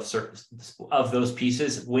let go of certain of those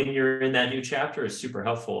pieces when you're in that new chapter is super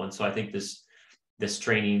helpful. And so I think this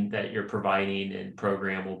training that you're providing and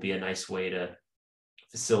program will be a nice way to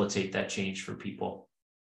facilitate that change for people.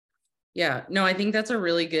 Yeah, no, I think that's a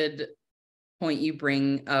really good point you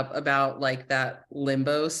bring up about like that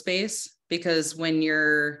limbo space, because when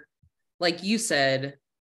you're, like you said,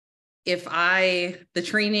 the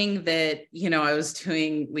training that, you know, I was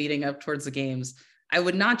doing leading up towards the games, I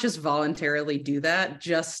would not just voluntarily do that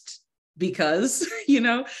just because, you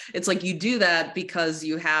know, it's like you do that because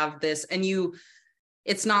you have this, and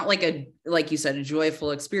it's not like you said, a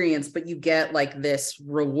joyful experience, but you get like this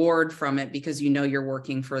reward from it because you know you're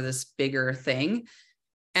working for this bigger thing.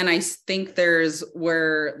 And I think there's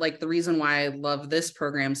where like the reason why I love this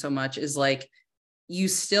program so much is like you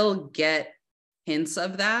still get hints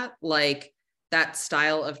of that, like that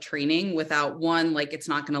style of training without one, like it's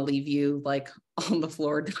not going to leave you like on the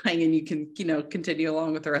floor dying and you can, you know, continue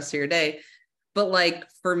along with the rest of your day. But like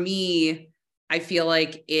for me, I feel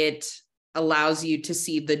like it allows you to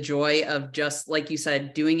see the joy of just, like you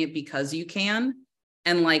said, doing it because you can,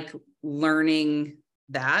 and like learning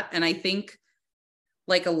that. And I think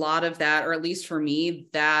like a lot of that, or at least for me,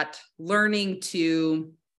 that learning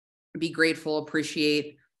to be grateful,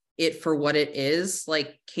 appreciate it for what it is,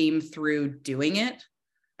 like came through doing it.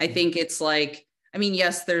 I think it's like, I mean,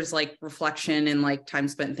 yes, there's like reflection and like time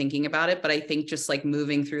spent thinking about it, but I think just like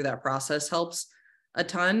moving through that process helps a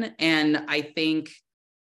ton. And I think,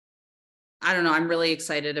 I don't know, I'm really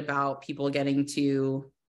excited about people getting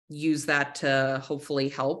to use that to hopefully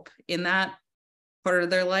help in that part of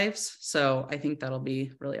their lives. So I think that'll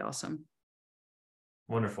be really awesome.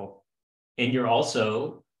 Wonderful. And you're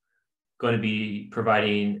also going to be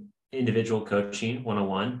providing individual coaching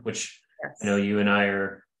one-on-one, which Yes. I know you and I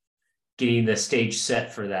are getting the stage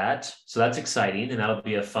set for that. So that's exciting. And that'll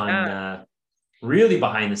be a fun, really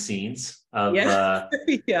behind the scenes of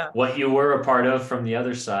what you were a part of from the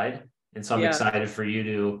other side. And so I'm excited for you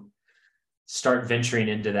to start venturing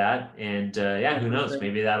into that. And who knows,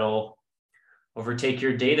 maybe that'll overtake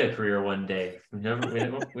your data career one day.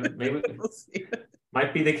 Maybe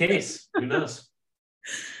might be the case. Who knows?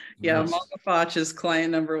 Mama Fotsch is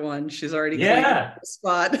client number one. She's already claimed the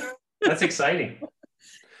spot. That's exciting.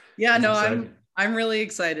 I'm really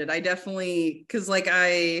excited. I definitely, because like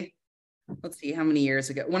let's see how many years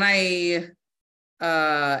ago, when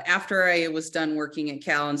after I was done working at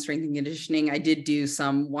Cal and strength and conditioning, I did do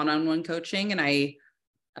some one-on-one coaching, and I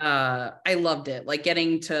loved it. Like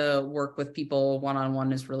getting to work with people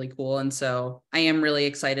one-on-one is really cool. And so I am really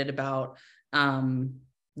excited about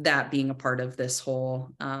that being a part of this whole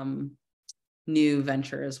new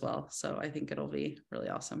venture as well. So I think it'll be really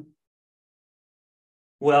awesome.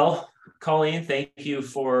 Well, Colleen, thank you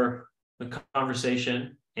for the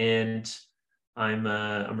conversation, and I'm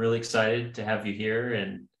really excited to have you here.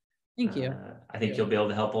 And thank you. I think you'll be able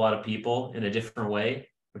to help a lot of people in a different way,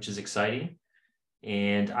 which is exciting.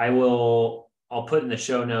 And I'll put in the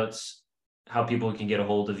show notes how people can get a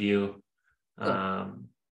hold of you. Cool.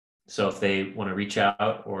 So if they want to reach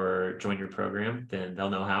out or join your program, then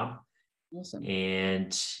they'll know how. Awesome.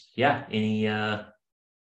 And any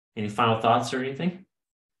final thoughts or anything?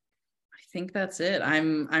 I think that's it.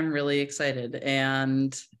 I'm really excited,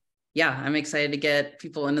 and I'm excited to get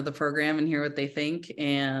people into the program and hear what they think.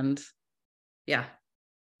 And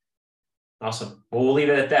awesome. Well, we'll leave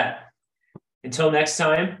it at that. Until next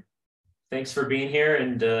time, thanks for being here,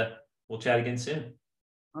 and we'll chat again soon.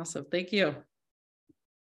 Awesome. Thank you.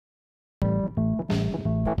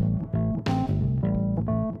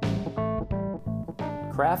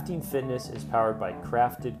 Crafting Fitness is powered by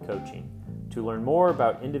Crafted Coaching. To learn more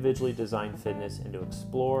about individually designed fitness and to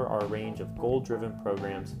explore our range of goal-driven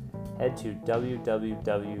programs, head to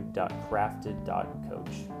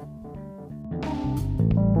www.crafted.coach.